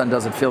case, Amazon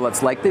doesn't feel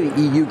that's likely.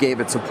 The EU gave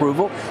its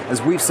approval.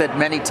 As we've said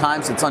many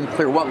times, it's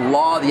unclear what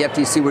law the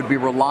FTC would be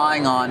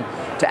relying on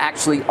to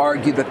actually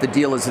argue that the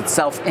deal is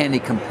itself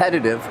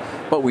anti-competitive.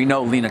 But we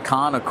know Lina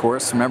Khan, of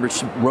course, remember,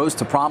 she rose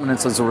to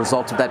prominence as a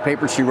result of that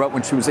paper she wrote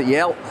when she was at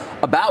Yale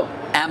about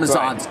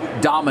Amazon's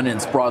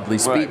dominance, broadly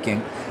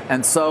speaking. Right.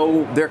 And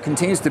so there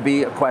continues to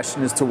be a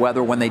question as to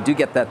whether, when they do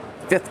get that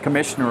 5th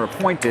commissioner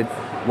appointed,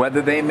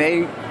 whether they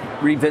may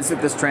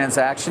revisit this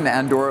transaction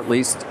and or at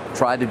least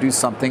try to do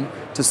something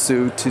to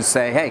sue to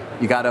say, hey,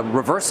 you got to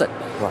reverse it.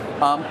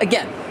 Right.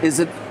 Again, is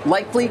it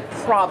likely?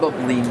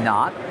 Probably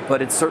not,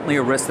 but it's certainly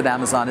a risk that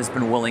Amazon has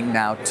been willing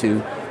now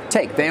to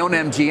take. They own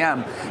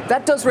MGM.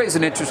 That does raise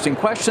an interesting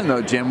question,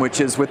 though, Jim,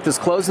 which is with this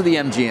close of the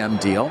MGM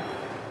deal,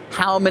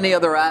 how many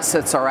other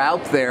assets are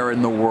out there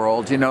in the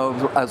world? You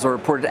know, as I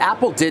reported,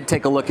 Apple did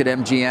take a look at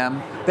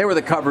MGM. They were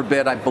the cover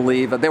bid, I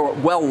believe. They were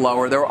well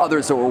lower. There were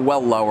others that were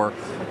well lower.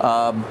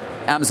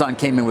 Amazon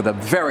came in with a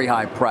very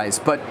high price.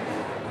 But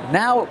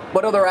now,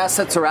 what other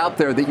assets are out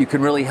there that you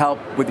can really help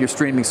with your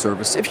streaming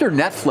service? If you're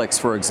Netflix,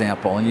 for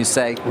example, and you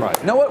say,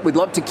 you know what, we'd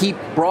love to keep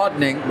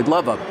broadening. We'd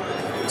love a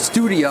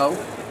studio.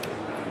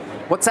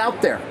 What's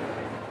out there?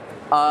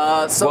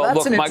 That's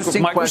an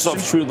interesting question.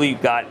 Microsoft truly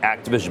got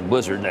Activision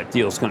Blizzard, and that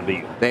deal's going to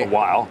be a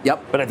while.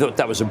 Yep. But I thought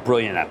that was a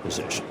brilliant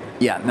acquisition.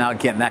 Yeah. Now,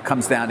 again, that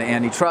comes down to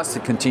antitrust, a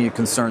continued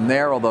concern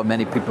there, although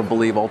many people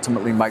believe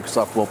ultimately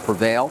Microsoft will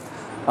prevail.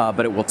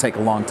 But it will take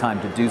a long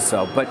time to do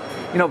so. But,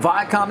 you know,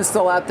 Viacom is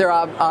still out there,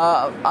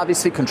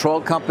 obviously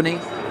controlled company,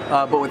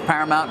 but with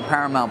Paramount and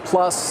Paramount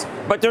Plus.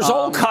 But there's a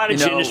whole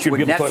cottage industry.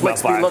 Would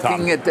Netflix be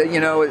looking at,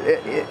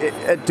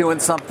 at doing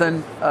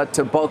something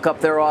to bulk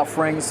up their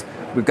offerings?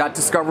 We've got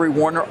Discovery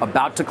Warner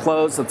about to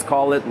close. Let's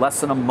call it less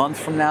than a month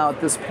from now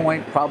at this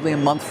point, probably a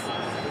month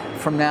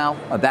from now.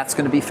 That's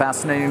going to be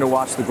fascinating to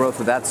watch the growth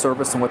of that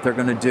service and what they're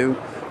going to do.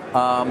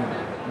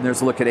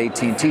 There's a look at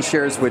AT&T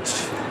shares, which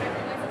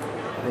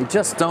they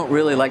just don't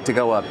really like to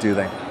go up, do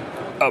they?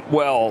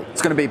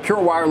 It's going to be a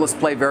pure wireless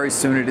play very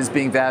soon. It is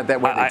being valued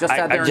that way. They just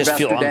had their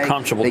investor day.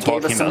 They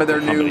gave us some of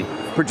their new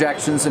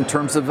projections in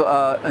terms of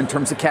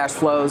cash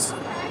flows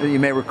that you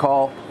may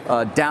recall.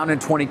 Down in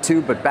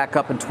 22, but back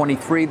up in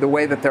 23. The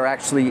way that they're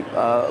actually,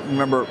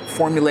 remember,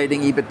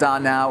 formulating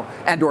EBITDA now,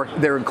 and/or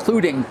they're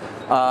including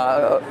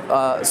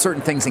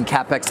certain things in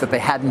capex that they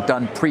hadn't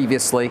done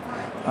previously,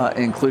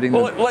 including.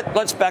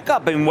 Let's back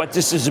up. I mean, what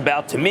this is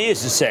about to me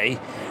is to say,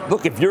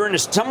 look, if you're in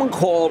someone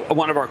called,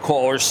 one of our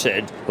callers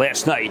said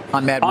last night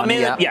on Mad Money,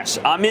 yes,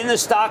 I'm in the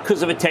stock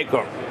because of a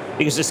takeover,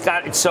 because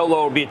it's so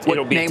low, it'll be a takeover.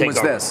 What name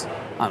was this?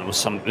 I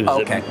don't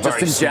know, okay,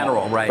 just in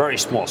general, right? Very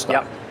small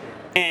stock. Yep.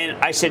 And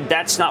I said,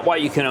 that's not why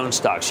you can own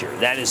stocks here.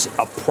 That is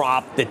a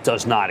prop that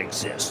does not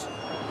exist.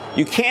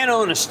 You can't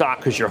own a stock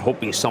because you're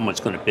hoping someone's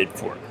going to bid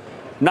for it.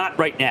 Not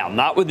right now,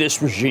 not with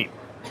this regime.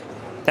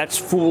 That's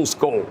fool's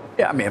gold.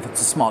 Yeah, I mean, if it's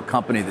a small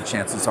company, the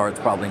chances are it's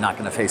probably not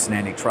going to face an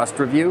antitrust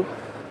review.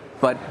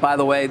 But by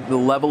the way, the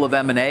level of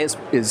M&A is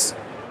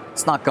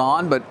it's not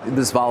gone, but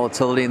this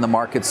volatility in the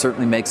market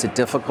certainly makes it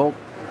difficult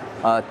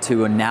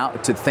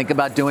to think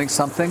about doing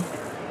something.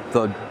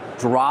 The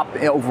drop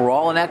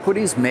overall in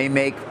equities may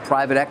make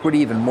private equity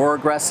even more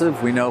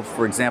aggressive. We know,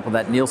 for example,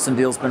 that Nielsen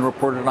deal's been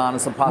reported on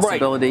as a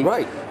possibility.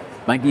 Right.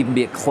 Might even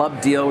be a club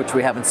deal, which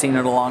we haven't seen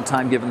in a long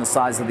time, given the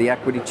size of the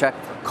equity check.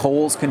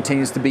 Kohl's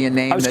continues to be a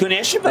name I was going to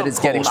ask you about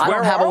Kohl's. I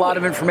don't have a lot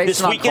of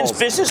information on Kohl's. This weekend's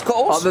business,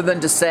 Kohl's? Other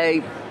than to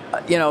say,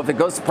 if it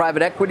goes to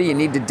private equity, you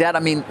need to debt. I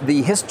mean,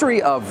 the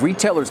history of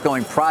retailers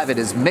going private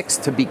is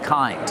mixed to be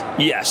kind.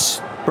 Yes.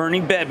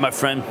 Burning bed, my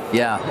friend.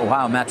 Yeah.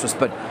 Wow, mattress.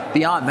 But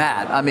beyond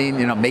that, I mean,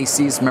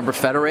 Macy's, remember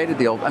Federated?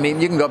 You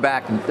can go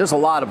back and there's a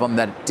lot of them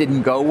that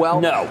didn't go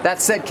well. No.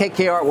 That said,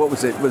 KKR, what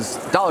was it? It was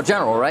Dollar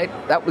General, right?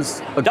 That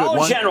was a good one.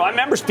 Dollar General, I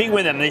remember speaking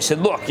with them. They said,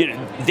 look,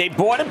 they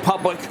bought it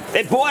public.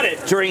 They bought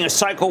it during a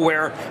cycle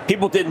where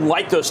people didn't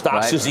like those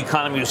stocks because the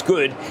economy was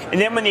good.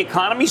 And then when the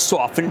economy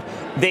softened,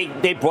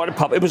 they brought it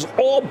public. It was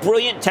all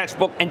brilliant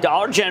textbook. And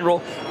Dollar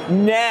General,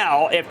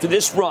 now, after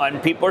this run,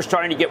 people are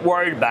starting to get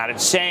worried about it,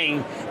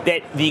 saying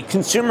that the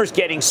consumer's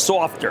getting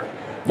softer.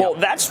 Well,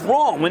 that's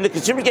wrong. When the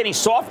consumer's getting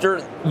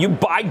softer, you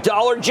buy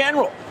Dollar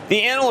General.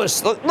 The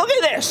analysts, look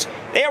at this.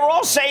 They were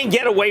all saying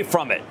get away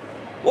from it.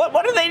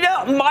 What do they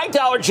know? My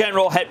Dollar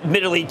General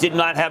admittedly did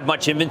not have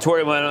much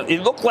inventory.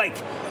 It looked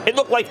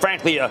like,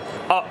 frankly,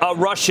 a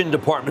Russian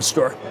department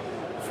store.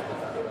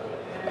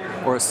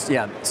 Or,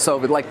 so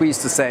like we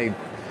used to say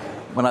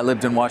when I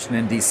lived in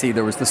Washington, D.C.,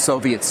 there was the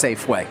Soviet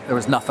Safeway. There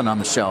was nothing on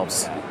the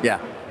shelves. Yeah.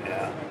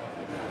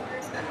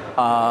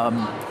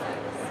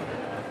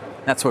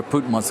 That's what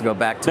Putin wants to go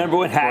back to. Remember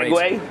when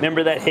Hagway?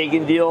 Remember that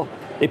Hagen deal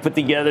they put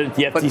together at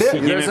the FTC? But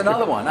there's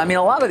another one. I mean,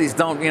 a lot of these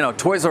don't,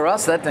 Toys R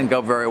Us, that didn't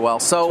go very well.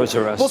 So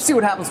we'll see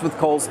what happens with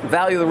Kohl's.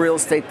 Value of the real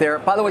estate there.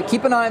 By the way,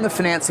 keep an eye on the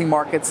financing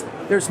markets.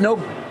 There's no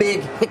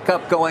big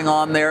hiccup going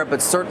on there,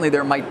 but certainly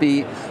there might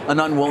be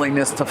an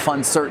unwillingness to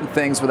fund certain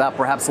things without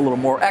perhaps a little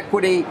more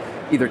equity.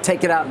 Either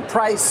take it out in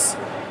price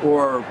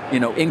or,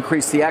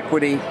 increase the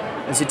equity.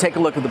 As you take a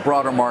look at the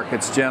broader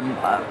markets, Jim,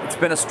 it's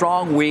been a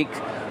strong week.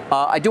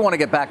 I do want to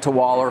get back to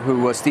Waller,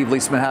 who Steve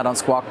Leisman had on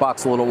Squawk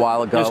Box a little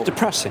while ago. It's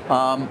depressing.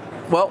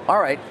 Well, all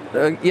right.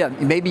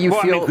 Maybe you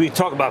feel. I mean, we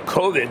talk about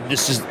COVID.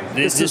 This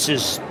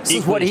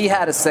is what he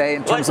had to say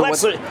in terms of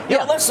what.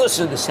 Let's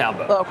listen to the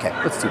soundbite. Okay,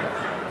 let's do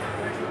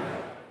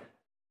that.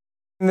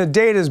 And the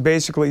data is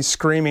basically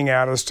screaming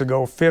at us to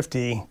go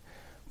 50,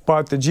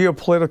 but the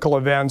geopolitical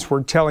events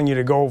were telling you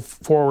to go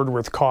forward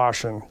with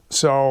caution.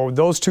 So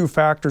those two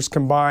factors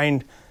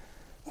combined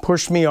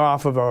pushed me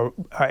off of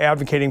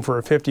advocating for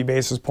a 50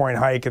 basis point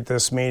hike at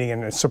this meeting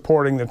and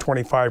supporting the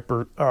 25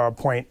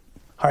 point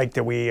hike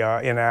that we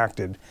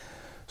enacted.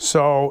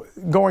 So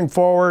going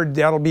forward,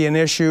 that'll be an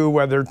issue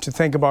whether to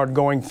think about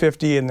going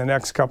 50 in the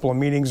next couple of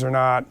meetings or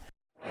not.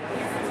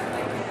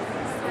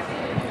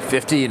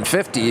 50 and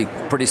 50,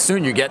 pretty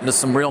soon you're getting to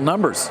some real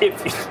numbers.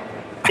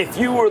 If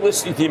you were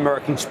listening to the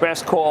American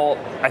Express call,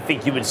 I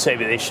think you would say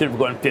that they should have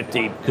gone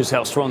 50 because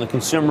how strong the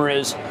consumer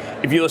is.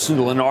 If you listened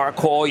to the Lennar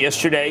call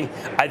yesterday,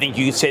 I think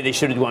you could say they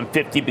should have gone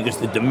 50 because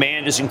the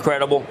demand is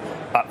incredible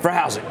for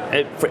housing.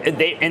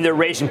 And they're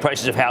raising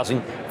prices of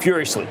housing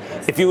furiously.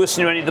 If you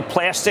listen to any of the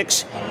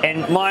plastics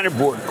and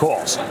linerboard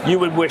calls, you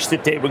would wish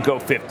that they would go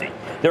 50.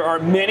 There are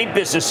many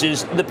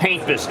businesses, the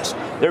paint business,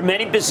 there are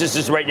many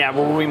businesses right now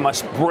where we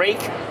must break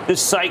the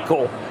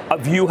cycle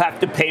of you have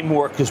to pay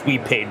more because we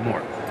paid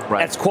more. Right.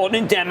 That's called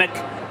endemic.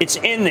 It's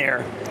in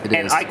there.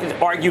 I could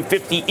argue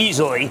 50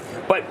 easily.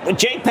 But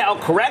Jay Powell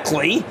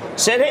correctly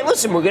said, hey,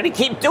 listen, we're going to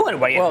keep doing it.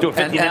 Why you have to do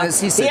 50 now? And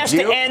as he said, has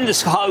to end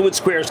this Hollywood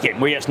Squares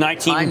game where he has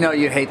 19. I know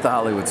you hate the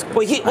Hollywood Squares.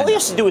 Well, all he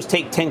has to do is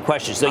take 10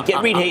 questions. Like,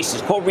 get Reed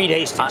Hastings. Call Reed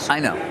Hastings. I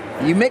know.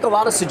 You make a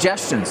lot of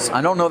suggestions.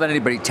 I don't know that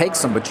anybody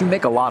takes them, but you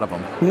make a lot of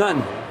them.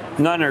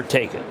 None are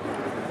taken.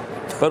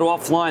 But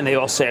offline, they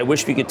all say, I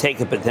wish we could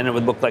take it, but then it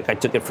would look like I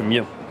took it from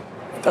you.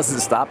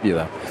 Doesn't stop you,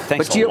 though.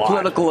 Thanks but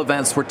geopolitical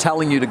events were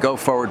telling you to go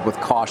forward with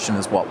caution,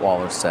 is what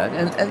Waller said.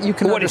 And you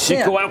can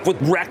understand. What, go out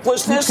with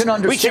recklessness? You can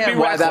understand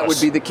why that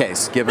would be the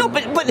case, given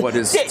what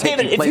is taking place right now.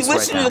 David, if you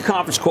listen to the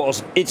conference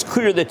calls, it's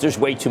clear that there's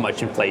way too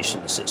much inflation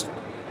in the system.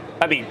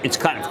 I mean, it's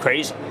kind of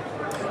crazy.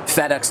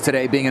 FedEx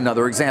today being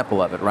another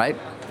example of it, right?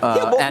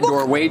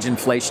 Or wage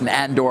inflation,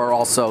 and/or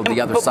also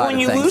the other side of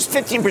things. But when you lose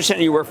 15%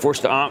 of your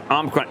workforce to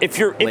Omicron, if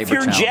you're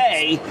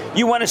Jay,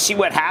 you want to see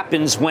what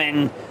happens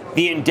when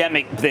the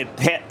endemic.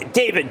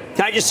 David,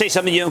 can I just say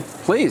something to you?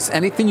 Please,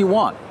 anything you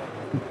want.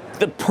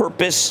 The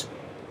purpose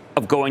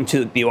of going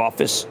to the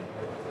office.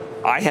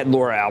 I had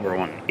Laura Albert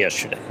on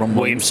yesterday. From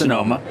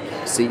Williams-Sonoma,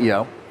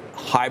 CEO.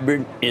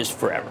 Hybrid is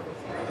forever.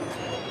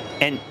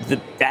 And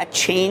that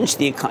changed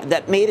the economy.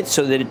 That made it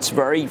so that it's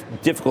very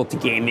difficult to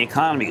game the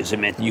economy because it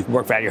meant that you can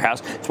work out of your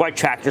house. It's why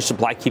Tractor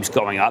Supply keeps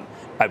going up.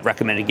 I've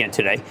recommended again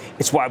today.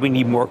 It's why we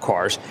need more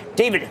cars.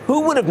 David,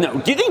 who would have known?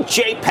 Do you think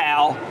Jay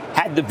Powell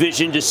had the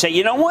vision to say,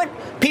 you know what?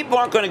 People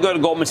aren't going to go to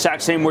Goldman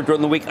Sachs anymore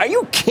during the week. Are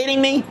you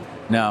kidding me?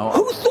 No.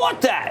 Who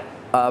thought that?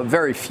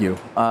 Very few.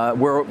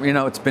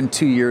 It's been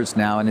 2 years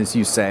now, and as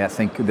you say, I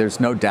think there's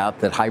no doubt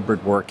that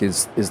hybrid work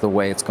is the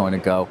way it's going to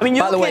go. I mean,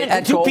 by the way,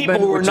 at Goldman,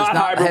 people who are not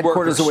hybrid headquarters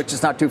workers. of which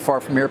is not too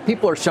far from here,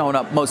 people are showing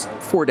up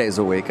 4 days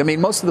a week. I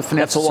mean, most of the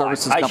financial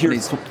services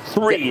companies. I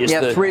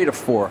hear 3 to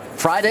 4.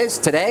 Fridays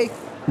today.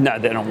 No,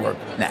 they don't work.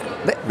 Nah,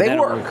 they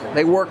work.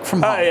 They work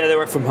from home. Oh yeah, they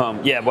work from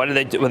home. Yeah, what do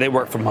they do? Well, they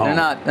work from home.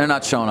 They're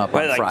not showing up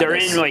on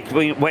Fridays. They're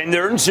in when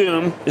they're in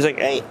Zoom. It's like,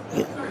 hey.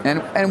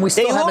 And we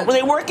still haven't.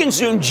 They work in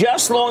Zoom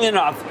just long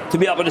enough to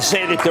be able to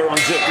say that they're on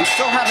Zoom. We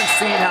still haven't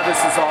seen how this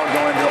is all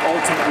going to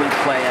ultimately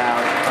play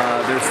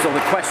out. There's still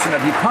the question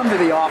of you come to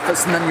the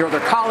office and then your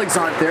other colleagues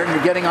aren't there and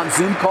you're getting on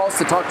Zoom calls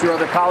to talk to your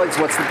other colleagues.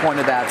 What's the point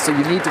of that? So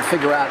you need to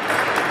figure out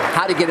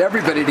how to get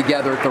everybody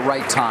together at the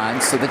right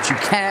time so that you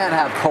can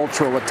have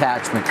cultural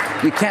attachment.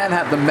 You can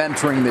have the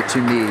mentoring that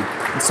you need.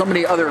 And so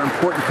many other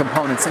important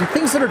components and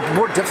things that are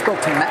more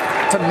difficult to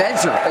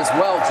measure as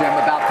well, Jim,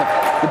 about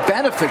the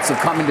benefits of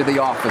coming to the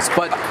office.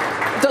 But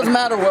it doesn't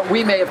matter what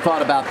we may have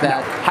thought about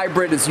that. No.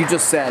 Hybrid, as you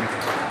just said,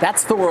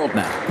 that's the world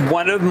now.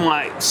 One of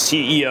my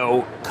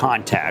CEO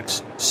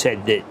contacts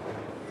said that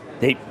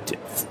they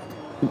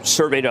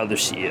surveyed other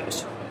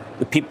CEOs.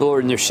 The people who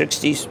are in their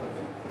 60s,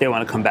 they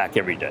want to come back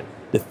every day.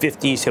 The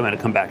 50s, they want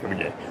to come back every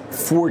day.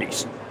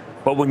 40s.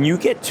 But when you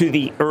get to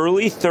the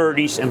early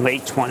 30s and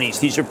late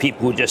 20s, these are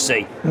people who just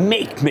say,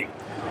 make me.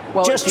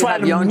 Well, just try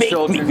to make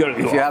children, me go to the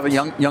office. If you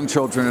have young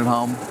children at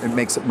home, it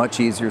makes it much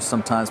easier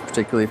sometimes,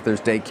 particularly if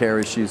there's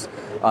daycare issues,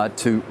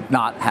 to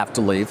not have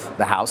to leave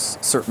the house,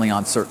 certainly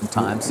on certain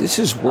times. This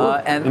is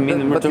work.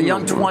 But the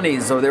young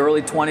 20s or the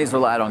early 20s,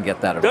 well, I don't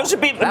get that at all. Those are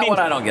people. That one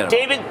I don't get at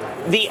all.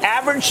 David, the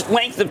average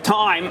length of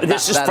time,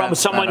 this is from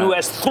someone who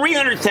has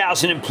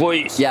 300,000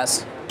 employees.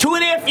 Yes.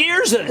 2.5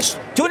 years of this.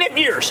 2.5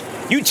 years.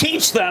 You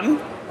teach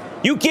them.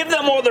 You give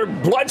them all their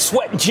blood,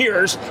 sweat, and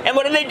tears. And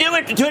what do they do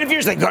after 2.5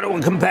 years? They go to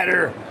a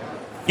competitor.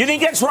 You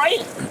think that's right?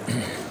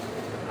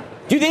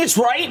 Do you think it's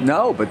right?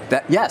 No, but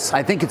yes,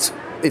 I think it's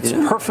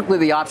perfectly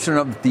the option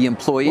of the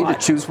employee to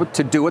choose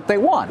to do what they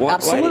want.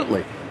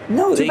 Absolutely.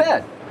 No, too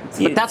bad.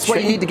 But that's why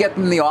you need to get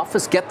them in the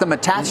office, get them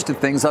attached to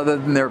things other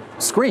than their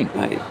screen.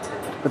 Right.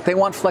 But they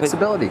want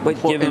flexibility.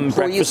 But give them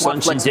breakfast,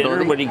 lunch, and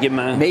dinner. What do you give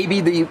them?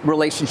 Maybe the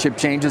relationship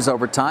changes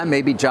over time.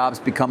 Maybe jobs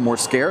become more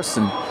scarce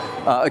and,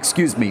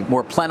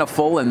 more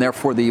plentiful, and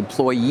therefore the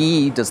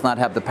employee does not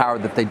have the power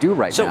that they do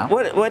right now.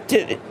 So what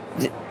did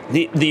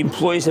the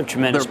employees have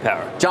tremendous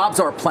power?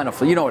 Jobs are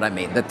plentiful. You know what I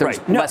mean? That there's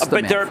less demand.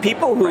 But there are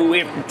people who,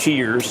 after 2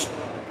 years,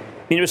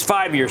 it was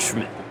 5 years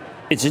from it.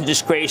 It's a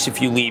disgrace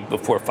if you leave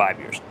before 5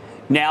 years.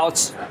 Now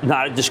it's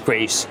not a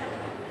disgrace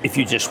if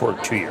you just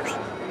work 2 years.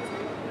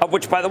 Of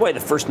which, by the way, the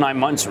first 9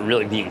 months are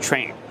really being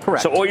trained.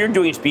 Correct. So all you're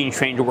doing is being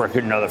trained to work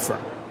at another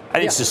firm. I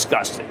think it's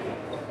disgusting.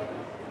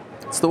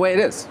 It's the way it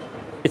is.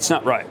 It's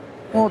not right.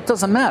 Well, it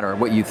doesn't matter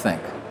what you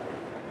think.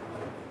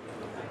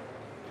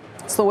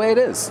 It's the way it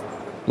is.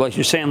 Like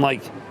you're saying,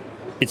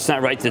 it's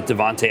not right that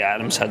Devontae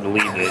Adams had to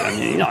leave.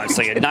 It's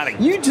like not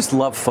a. You just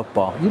love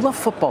football. You love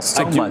football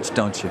so much,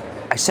 don't you?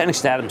 I sat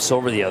next to Adam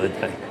Silver the other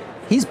day.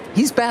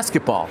 He's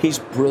basketball. He's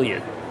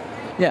brilliant.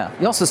 Yeah.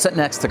 You also sit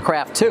next to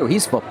Kraft too.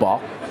 He's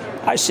football.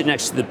 I sit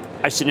next to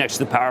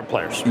the power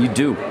players. You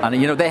do.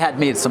 They had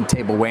me at some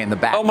table way in the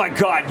back. Oh my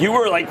God, you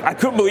were like, I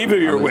couldn't believe who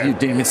you were with. You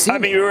didn't even see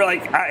me. You were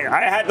like,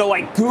 I had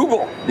to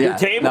Google your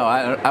table. No,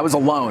 I was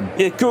alone.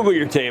 Yeah, Google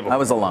your table. I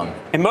was alone.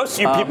 And most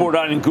of you people were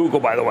not in Google,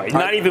 by the way,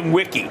 not even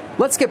Wiki.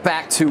 Let's get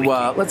back to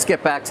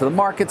the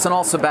markets and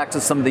also back to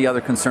some of the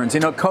other concerns.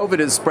 COVID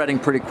is spreading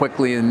pretty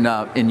quickly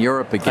in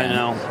Europe again. I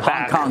know.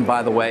 Hong Kong,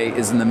 by the way,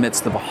 is in the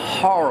midst of a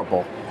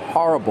horrible,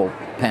 horrible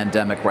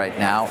pandemic right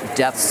now.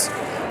 Deaths.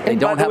 They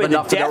don't have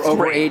enough of their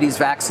over 80s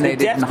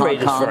vaccinated in Hong Kong.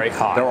 Is very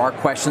high. There are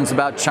questions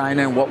about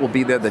China and what will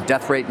be there. The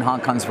death rate in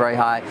Hong Kong is very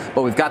high.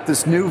 But we've got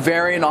this new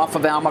variant off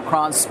of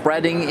Omicron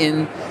spreading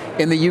in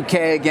the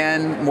UK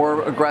again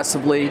more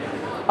aggressively.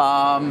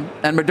 And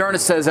Moderna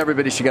says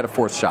everybody should get a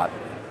fourth shot.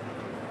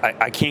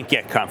 I can't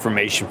get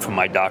confirmation from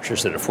my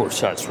doctors that a fourth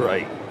shot's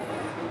right.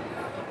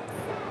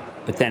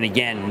 But then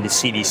again, the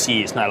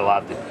CDC is not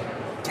allowed to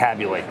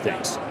tabulate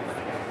things.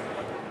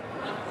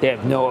 They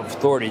have no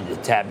authority to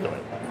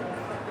tabulate.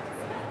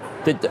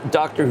 The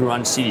doctor who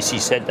runs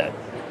CDC said that.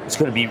 It's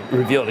going to be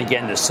revealed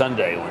again this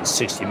Sunday on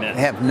 60 Minutes.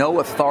 They have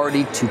no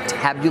authority to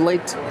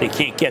tabulate? They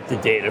can't get the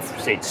data from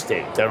state to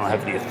state. They don't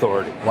have the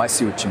authority. Well, I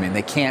see what you mean.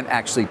 They can't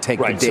actually take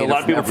the data so a lot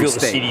of people feel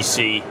state. The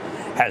CDC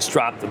has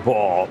dropped the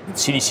ball. The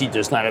CDC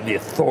does not have the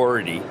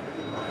authority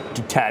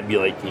to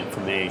tabulate the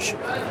information.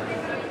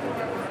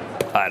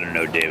 I don't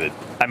know, David.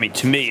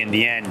 To me, in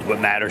the end,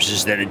 what matters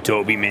is that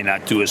Adobe may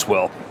not do as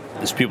well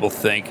as people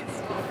think.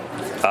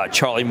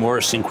 Charlie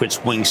Morrison quits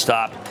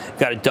Wingstop.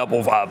 Got a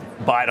double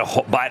buy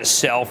to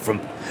sell from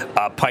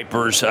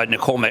Piper's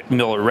Nicole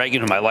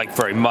Miller-Regan, whom I like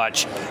very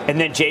much. And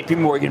then J.P.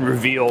 Morgan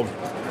revealed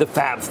the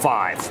Fab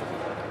Five.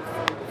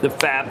 The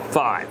Fab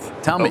Five.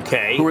 Tell me,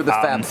 who are the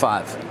Fab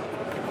Five?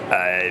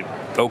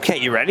 Okay,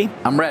 you ready?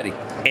 I'm ready.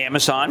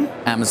 Amazon.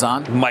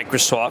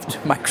 Microsoft.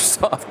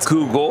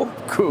 Google.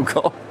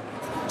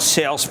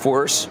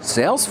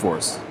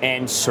 Salesforce.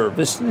 And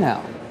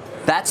ServiceNow.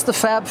 That's the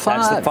Fab Five?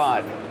 That's the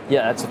five.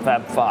 Yeah, that's the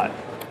Fab Five.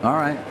 All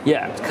right.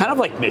 Yeah, it's kind of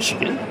like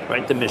Michigan,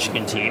 right? The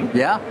Michigan team.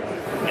 Yeah.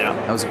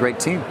 That was a great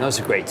team.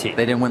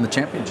 They didn't win the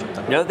championship,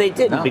 though. No, they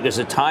didn't, because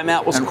the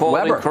timeout was called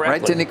Weber, incorrectly.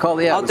 Right? Didn't he call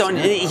the out?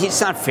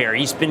 He's not fair.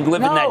 He's been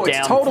living that down. No,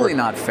 it's totally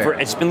not fair.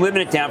 It's been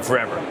living it down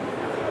forever.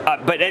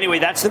 But anyway,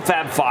 that's the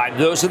Fab Five.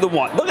 Those are the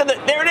ones. Look at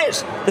there it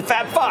is, the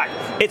Fab Five.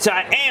 It's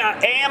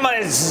Amazon.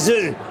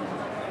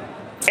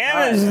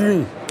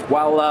 Right.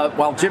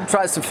 While Jim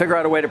tries to figure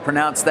out a way to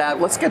pronounce that,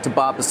 let's get to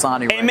Bob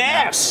Pisani right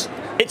Amass.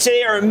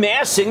 They are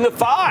amassing the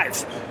five.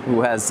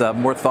 Who has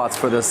more thoughts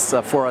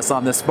for us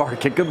on this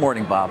market? Good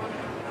morning, Bob.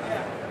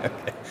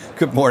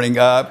 Good morning.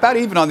 About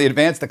even on the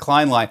advanced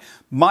decline line.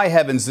 My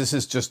heavens, this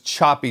is just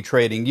choppy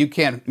trading. You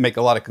can't make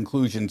a lot of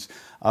conclusions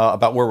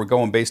about where we're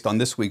going based on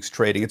this week's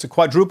trading. It's a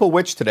quadruple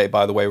witch today,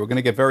 by the way. We're going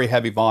to get very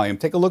heavy volume.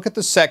 Take a look at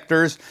the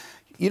sectors.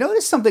 You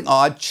notice something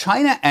odd.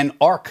 China and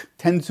ARK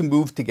tend to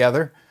move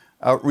together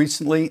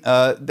recently.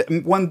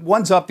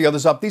 One's up, the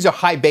other's up. These are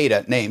high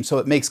beta names, so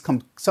it makes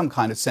some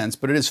kind of sense,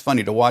 but it is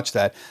funny to watch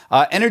that.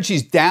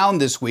 Energy's down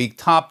this week,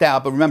 topped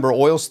out, but remember,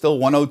 oil's still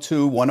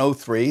 102,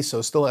 103,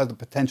 so still has the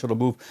potential to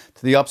move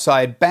to the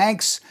upside.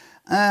 Banks,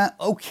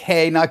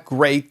 okay, not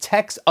great.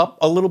 Tech's up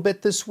a little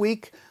bit this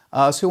week,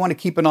 so we want to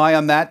keep an eye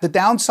on that. The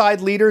downside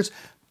leaders,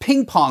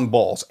 ping pong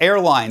balls,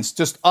 airlines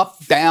just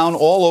up, down,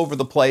 all over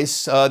the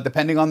place,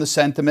 depending on the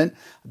sentiment.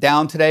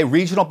 Down today.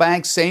 Regional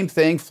banks, same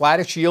thing,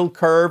 flattish yield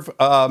curve.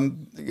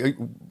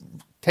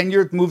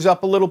 10-year moves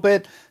up a little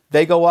bit.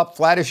 They go up,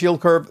 flattish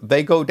yield curve,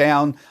 they go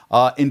down.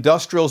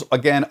 Industrials,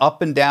 again,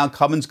 up and down.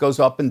 Cummins goes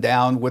up and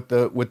down with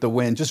the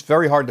wind. Just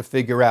very hard to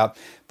figure out.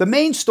 The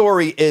main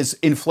story is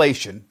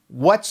inflation.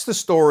 What's the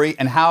story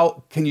and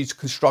how can you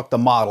construct a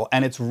model?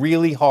 And it's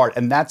really hard,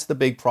 and that's the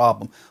big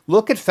problem.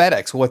 Look at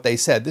FedEx, what they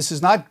said. This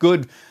is not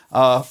good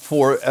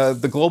for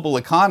the global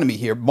economy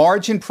here.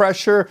 Margin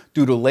pressure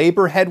due to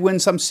labor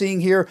headwinds I'm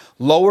seeing here,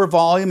 lower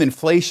volume,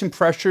 inflation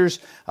pressures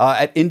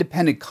at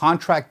independent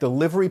contract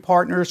delivery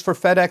partners for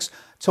FedEx.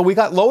 So we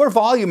got lower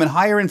volume and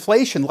higher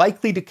inflation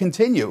likely to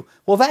continue.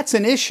 Well, that's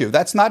an issue.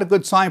 That's not a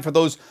good sign for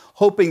those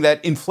hoping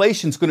that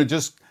inflation's going to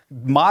just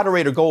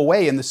moderate or go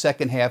away in the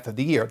second half of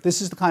the year.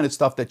 This is the kind of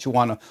stuff that you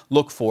want to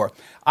look for.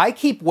 I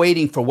keep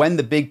waiting for when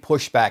the big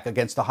pushback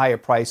against the higher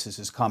prices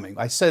is coming.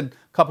 I said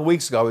a couple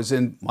weeks ago, I was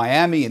in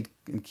Miami and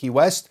in Key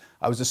West.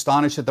 I was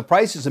astonished at the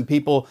prices, and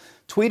people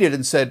tweeted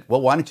and said,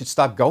 well, why don't you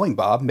stop going,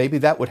 Bob? Maybe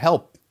that would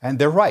help. And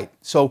they're right.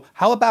 So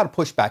how about a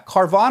pushback?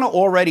 Carvana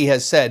already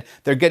has said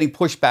they're getting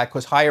pushback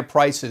because higher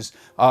prices,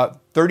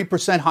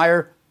 30%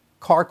 higher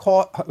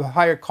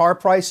car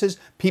prices,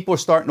 people are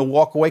starting to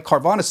walk away.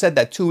 Carvana said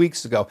that 2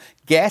 weeks ago.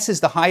 Gas is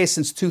the highest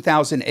since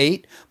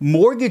 2008.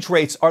 Mortgage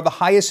rates are the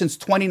highest since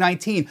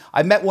 2019.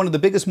 I met one of the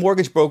biggest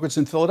mortgage brokers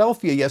in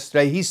Philadelphia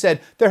yesterday. He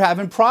said they're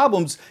having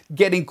problems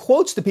getting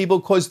quotes to people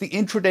because the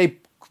intraday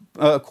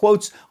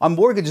quotes on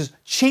mortgages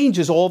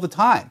changes all the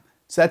time.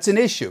 So that's an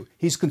issue.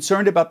 He's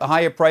concerned about the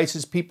higher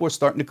prices. People are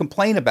starting to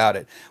complain about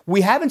it.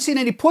 We haven't seen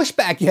any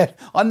pushback yet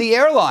on the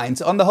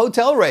airlines, on the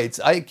hotel rates.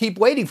 I keep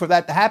waiting for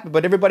that to happen,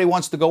 but everybody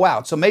wants to go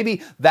out. So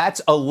maybe that's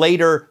a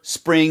later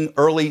spring,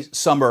 early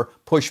summer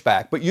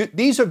pushback. But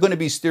these are going to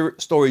be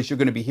stories you're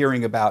going to be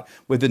hearing about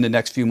within the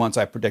next few months,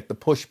 I predict, the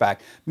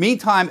pushback.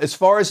 Meantime, as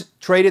far as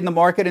trade in the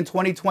market in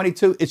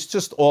 2022, it's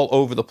just all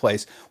over the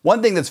place.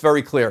 One thing that's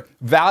very clear,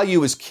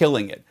 value is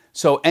killing it.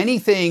 So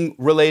anything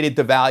related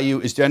to value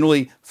is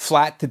generally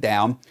flat to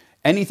down.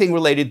 Anything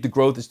related to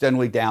growth is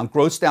generally down.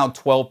 Growth's down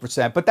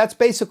 12%, but that's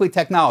basically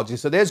technology.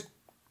 So there's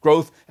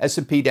growth,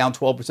 S&P down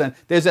 12%.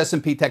 There's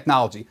S&P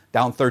technology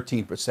down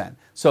 13%.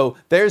 So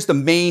there's the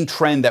main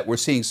trend that we're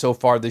seeing so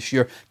far this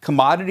year.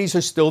 Commodities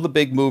are still the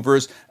big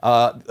movers.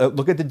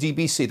 Look at the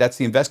DBC. That's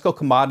the Invesco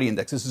Commodity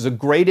Index. This is a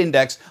great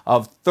index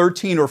of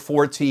 13 or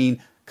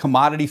 14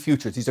 commodity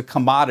futures. These are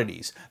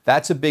commodities.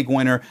 That's a big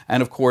winner.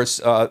 And of course,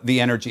 the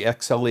energy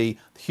XLE,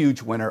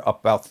 huge winner,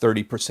 up about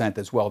 30%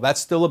 as well. That's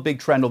still a big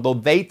trend, although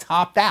they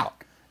topped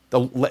out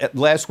the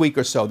last week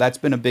or so. That's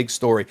been a big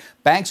story.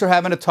 Banks are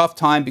having a tough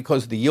time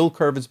because the yield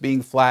curve is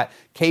being flat.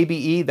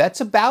 KBE,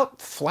 that's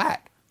about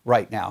flat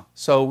right now.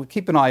 So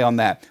keep an eye on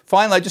that.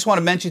 Finally, I just want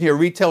to mention here,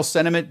 retail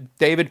sentiment,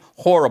 David,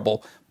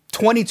 horrible.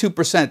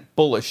 22%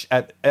 bullish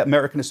at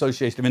American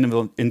Association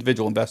of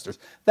Individual Investors.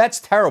 That's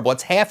terrible.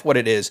 It's half what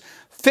it is.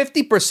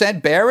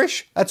 50%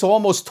 bearish? That's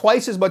almost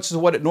twice as much as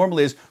what it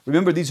normally is.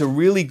 Remember, these are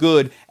really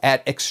good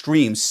at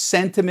extremes.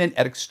 Sentiment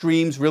at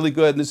extremes, really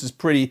good. And this is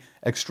pretty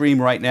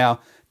extreme right now.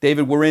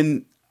 David,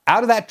 we're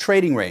out of that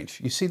trading range.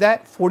 You see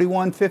that?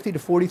 41.50 to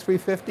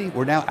 43.50.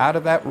 We're now out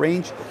of that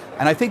range.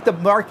 And I think the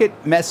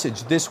market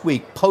message this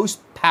week,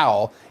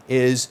 post-Powell,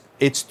 is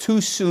it's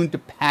too soon to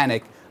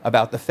panic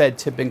about the Fed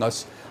tipping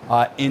us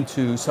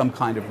into some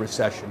kind of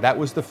recession. That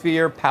was the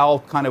fear. Powell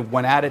kind of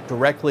went at it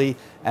directly,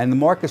 and the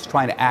market's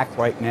trying to act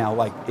right now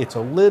like it's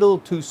a little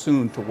too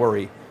soon to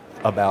worry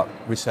about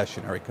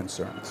recessionary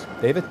concerns.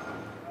 David?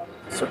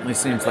 Certainly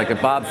seems like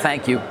it. Bob,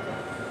 thank you.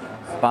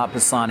 Bob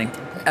Pisani.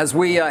 As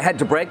we head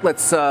to break,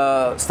 let's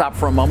stop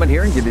for a moment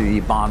here and give you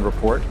the bond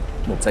report.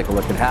 We'll take a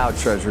look at how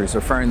treasuries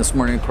are faring this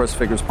morning. Of course,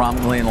 figures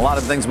prominently in a lot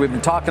of things we've been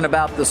talking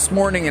about this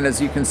morning. And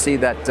as you can see,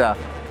 that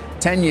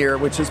 10-year,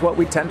 which is what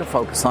we tend to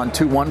focus on,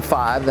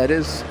 2.15. That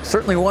is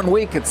certainly 1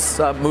 week. It's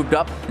moved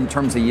up in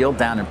terms of yield,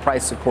 down in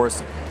price, of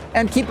course.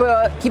 And keep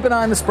an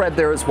eye on the spread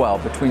there as well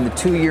between the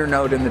 2-year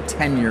note and the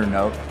 10-year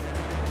note.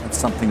 That's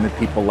something that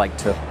people like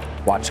to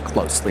watch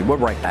closely. We're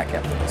right back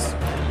after this.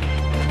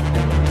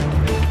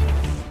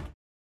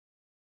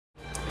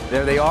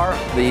 There they are,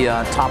 the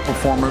top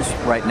performers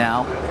right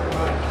now.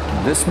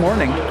 This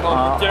morning.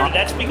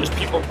 That's because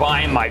people are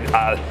buying my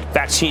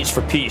vaccines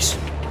for peace.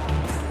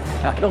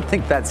 I don't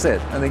think that's it.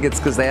 I think it's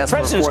because they asked for a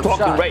fourth shot. The president's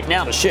talking right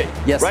now to shit.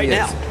 Yes, right he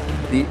now. Is.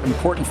 the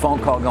important phone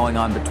call going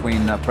on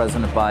between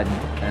President Biden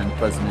and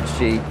President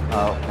Xi.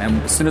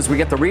 And as soon as we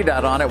get the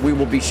readout on it, we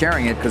will be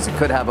sharing it because it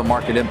could have a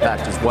market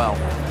impact as well.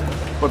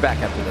 We're back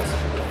after this.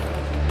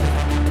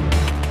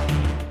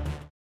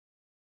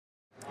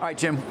 All right,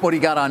 Jim, what do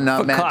you got on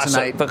Matt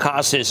tonight?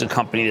 Vacasa is a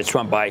company that's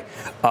run by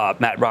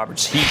Matt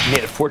Roberts. He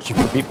made a fortune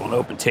for people on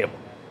Open Table.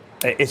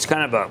 It's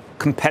kind of a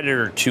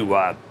competitor to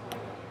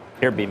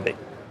Airbnb.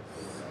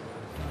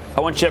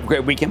 I want you to have a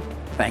great weekend.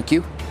 Thank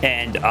you.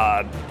 And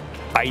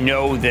I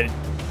know that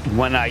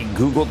when I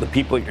Googled the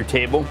people at your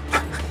table,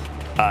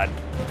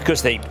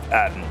 because they,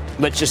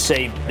 let's just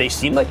say, they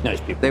seem like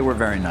nice people. They were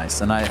very nice,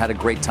 and I had a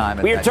great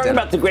time. We were talking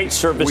about the great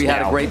service. We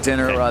had a great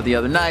dinner the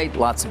other night.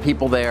 Lots of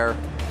people there.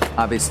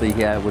 Obviously,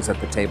 he was at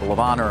the table of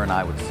honor, and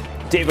I was.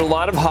 David, a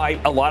lot of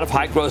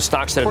high growth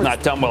stocks that have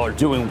not done well are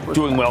doing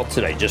well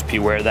today. Just be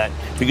aware of that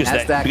because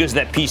of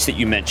that piece that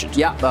you mentioned.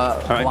 Yeah,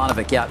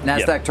 Milanovic. Yeah,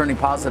 Nasdaq turning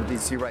positive. You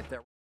see right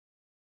there.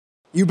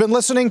 You've been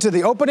listening to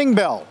The Opening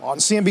Bell on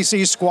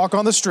CNBC's Squawk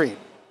on the Street.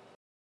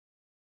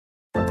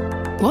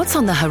 What's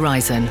on the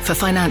horizon for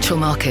financial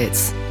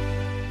markets?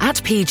 At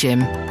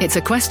PGIM, it's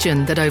a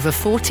question that over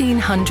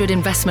 1,400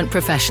 investment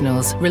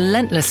professionals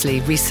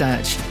relentlessly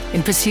research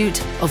in pursuit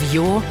of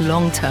your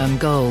long-term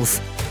goals.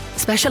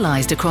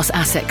 Specialized across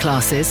asset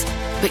classes,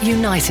 but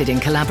united in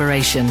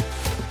collaboration,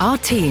 our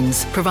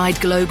teams provide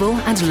global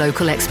and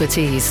local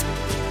expertise.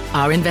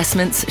 Our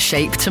investments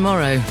shape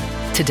tomorrow,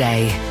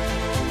 today.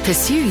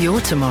 Pursue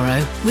your tomorrow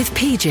with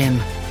PGIM,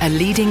 a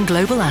leading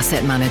global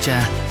asset manager.